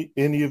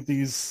any of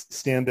these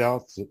stand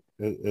out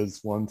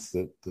as ones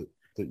that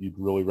you'd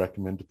really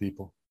recommend to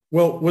people?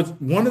 Well,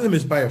 one of them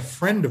is by a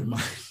friend of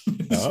mine.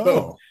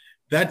 So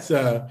that's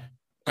not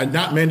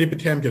Mandy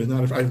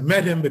Patinkin. I've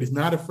met him, but he's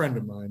not a friend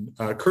of mine.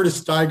 Curtis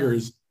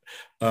Stigers,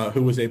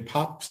 who was a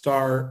pop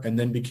star and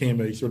then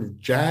became a sort of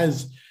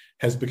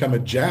has become a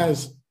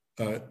jazz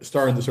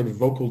star in the sort of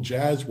vocal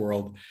jazz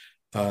world.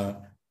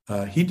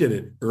 He did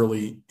it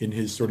early in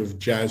his sort of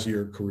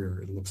jazzier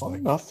career, it looks like.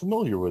 I'm not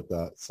familiar with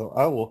that, so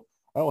I will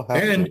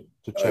have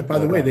to check. By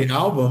the way,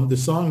 the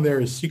song there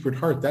is Secret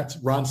Heart. That's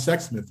Ron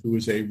Sexsmith, who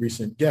is a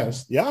recent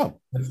guest. Yeah,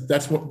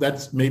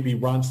 that's maybe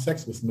Ron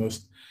Sexsmith's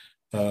most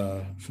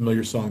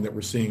familiar song that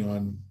we're seeing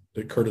on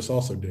that Curtis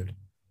also did.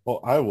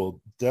 Well, I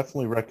will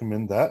definitely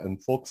recommend that.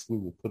 And folks, we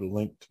will put a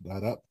link to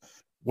that up.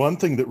 One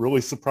thing that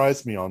really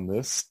surprised me on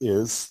this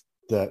is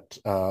that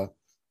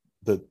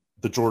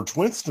the George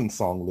Winston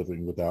song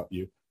 "Living Without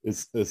You"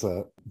 is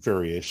a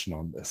variation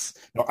on this.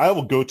 Now, I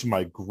will go to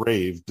my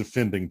grave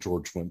defending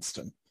George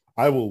Winston.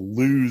 I will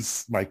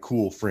lose my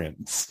cool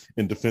friends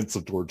in defense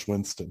of George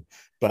Winston.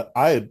 But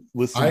I had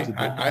listened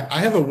I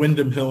have a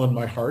Windham Hill in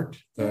my heart.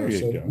 There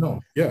you go. No,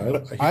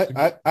 yeah.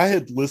 I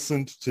had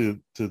listened to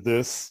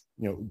this.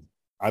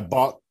 I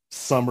bought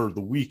Summer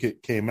the week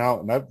it came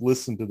out, and I've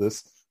listened to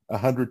this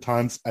 100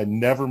 times. I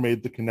never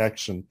made the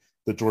connection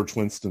that George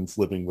Winston's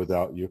 "Living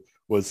Without You"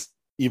 was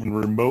even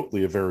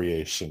remotely a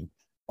variation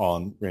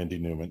on Randy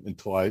Newman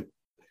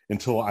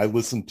until I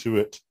listened to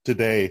it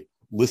today,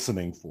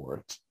 listening for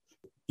it.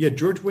 Yeah,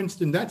 George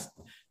Winston, that's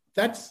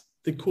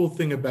the cool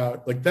thing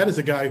about, like, that is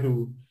a guy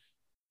who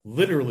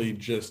literally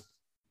just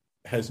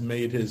has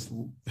made his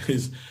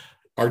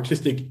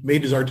artistic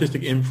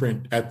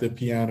imprint at the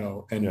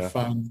piano and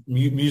find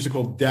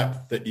musical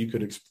depth that you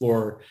could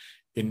explore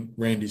in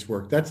Randy's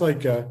work. That's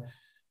like,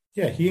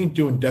 he ain't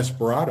doing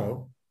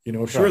Desperado.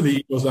 Sure, the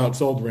Eagles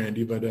outsold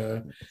Randy, but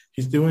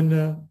he's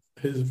doing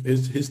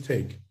his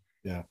take.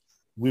 Yeah,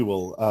 we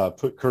will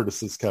put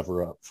Curtis's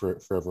cover up for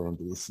everyone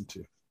to listen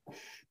to.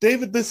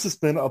 David, this has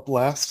been a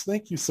blast.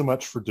 Thank you so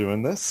much for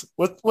doing this.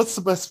 What's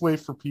the best way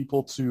for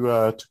people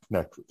to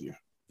connect with you?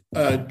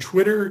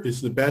 Twitter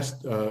is the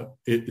best.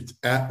 It's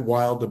at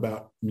Wild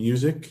About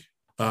Music.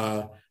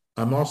 I'm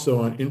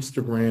also on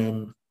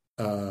Instagram.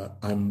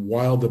 I'm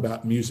Wild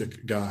About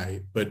Music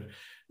Guy, but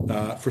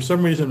for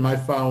some reason my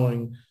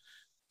following,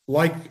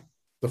 like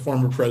the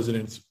former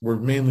presidents, were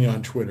mainly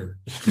on Twitter.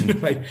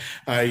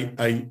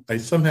 I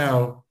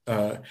somehow,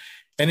 and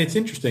it's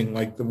interesting,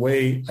 like the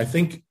way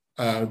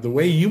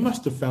you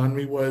must have found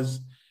me was,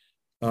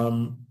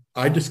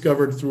 I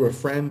discovered through a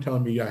friend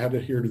telling me I had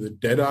to hear to the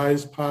Dead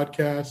Eyes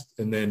podcast,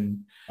 and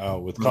then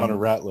with Connor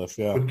Ratliff,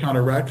 with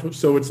Connor Ratliff.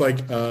 So it's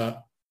like,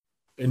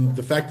 and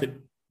the fact that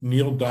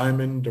Neil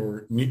Diamond,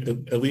 or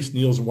at least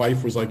Neil's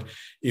wife, was like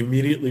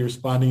immediately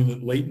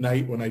responding late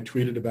night when I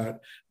tweeted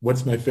about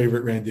what's my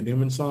favorite Randy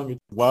Newman song.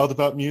 Wild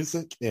About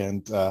Music,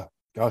 and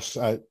gosh,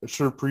 I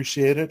sure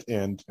appreciate it,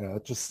 and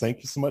just thank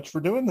you so much for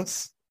doing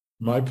this.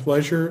 My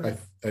pleasure.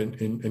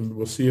 And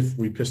we'll see if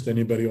we pissed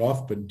anybody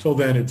off, but until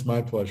then, it's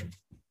my pleasure.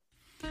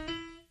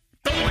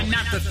 Going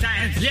out the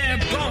science, yeah,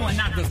 blowing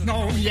out the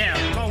snow, yeah,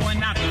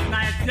 blowing out the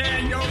science,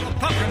 yeah, you're a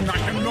pumpkin rock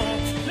and roll.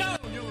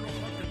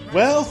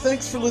 Well,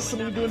 thanks for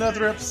listening to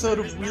another episode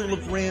of Wheel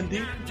of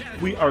Randy.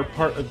 We are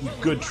part of the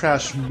Good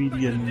Trash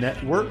Media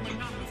Network.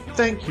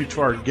 Thank you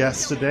to our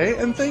guests today,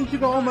 and thank you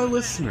to all my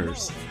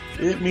listeners.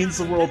 It means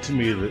the world to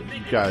me that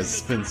you guys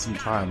spend some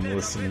time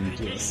listening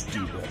to us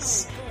do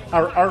this.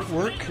 Our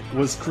artwork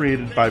was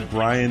created by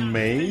Brian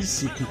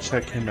Mays. You can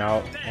check him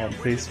out on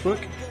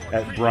Facebook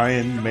at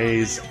Brian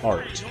Mays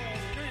Art.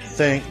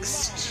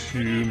 Thanks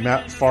to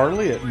Matt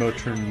Farley at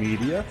Moturn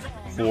Media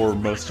for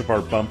most of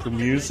our bumper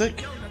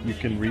music. You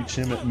can reach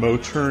him at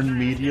Moturn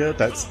Media.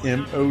 That's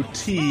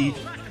MOTERN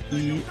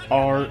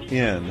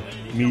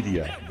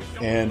Media.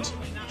 And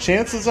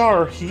chances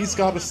are he's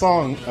got a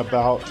song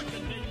about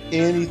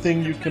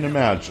anything you can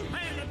imagine.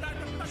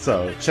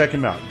 So check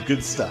him out.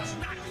 Good stuff.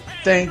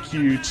 Thank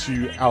you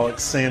to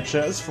Alex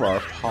Sanchez for our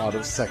Pod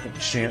of Second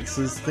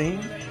Chances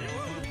theme.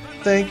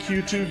 Thank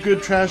you to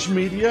Good Trash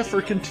Media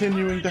for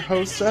continuing to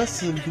host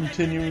us and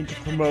continuing to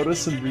promote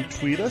us and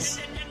retweet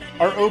us.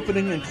 Our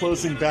opening and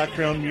closing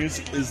background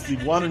music is the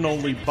one and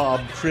only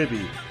Bob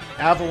Cribby,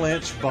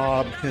 Avalanche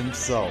Bob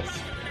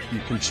himself.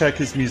 You can check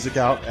his music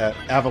out at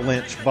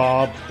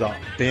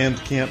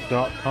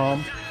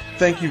avalanchebob.bandcamp.com.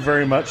 Thank you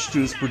very much to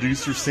his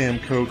producer Sam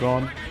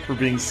Kogon for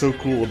being so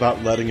cool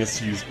about letting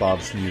us use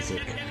Bob's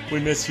music. We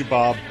miss you,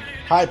 Bob.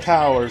 High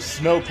power,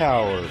 snow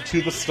power,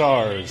 to the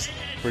stars,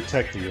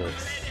 protect the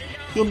earth.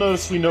 You'll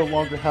notice we no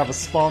longer have a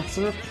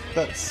sponsor.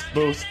 That's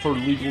both for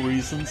legal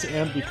reasons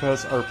and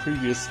because our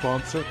previous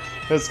sponsor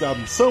has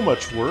gotten so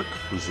much work,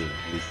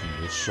 presumably from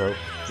this show,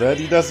 that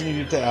he doesn't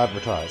need to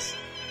advertise.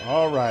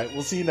 All right,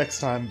 we'll see you next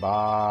time.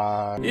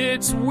 Bye.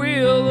 It's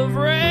Wheel of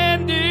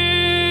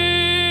Randy.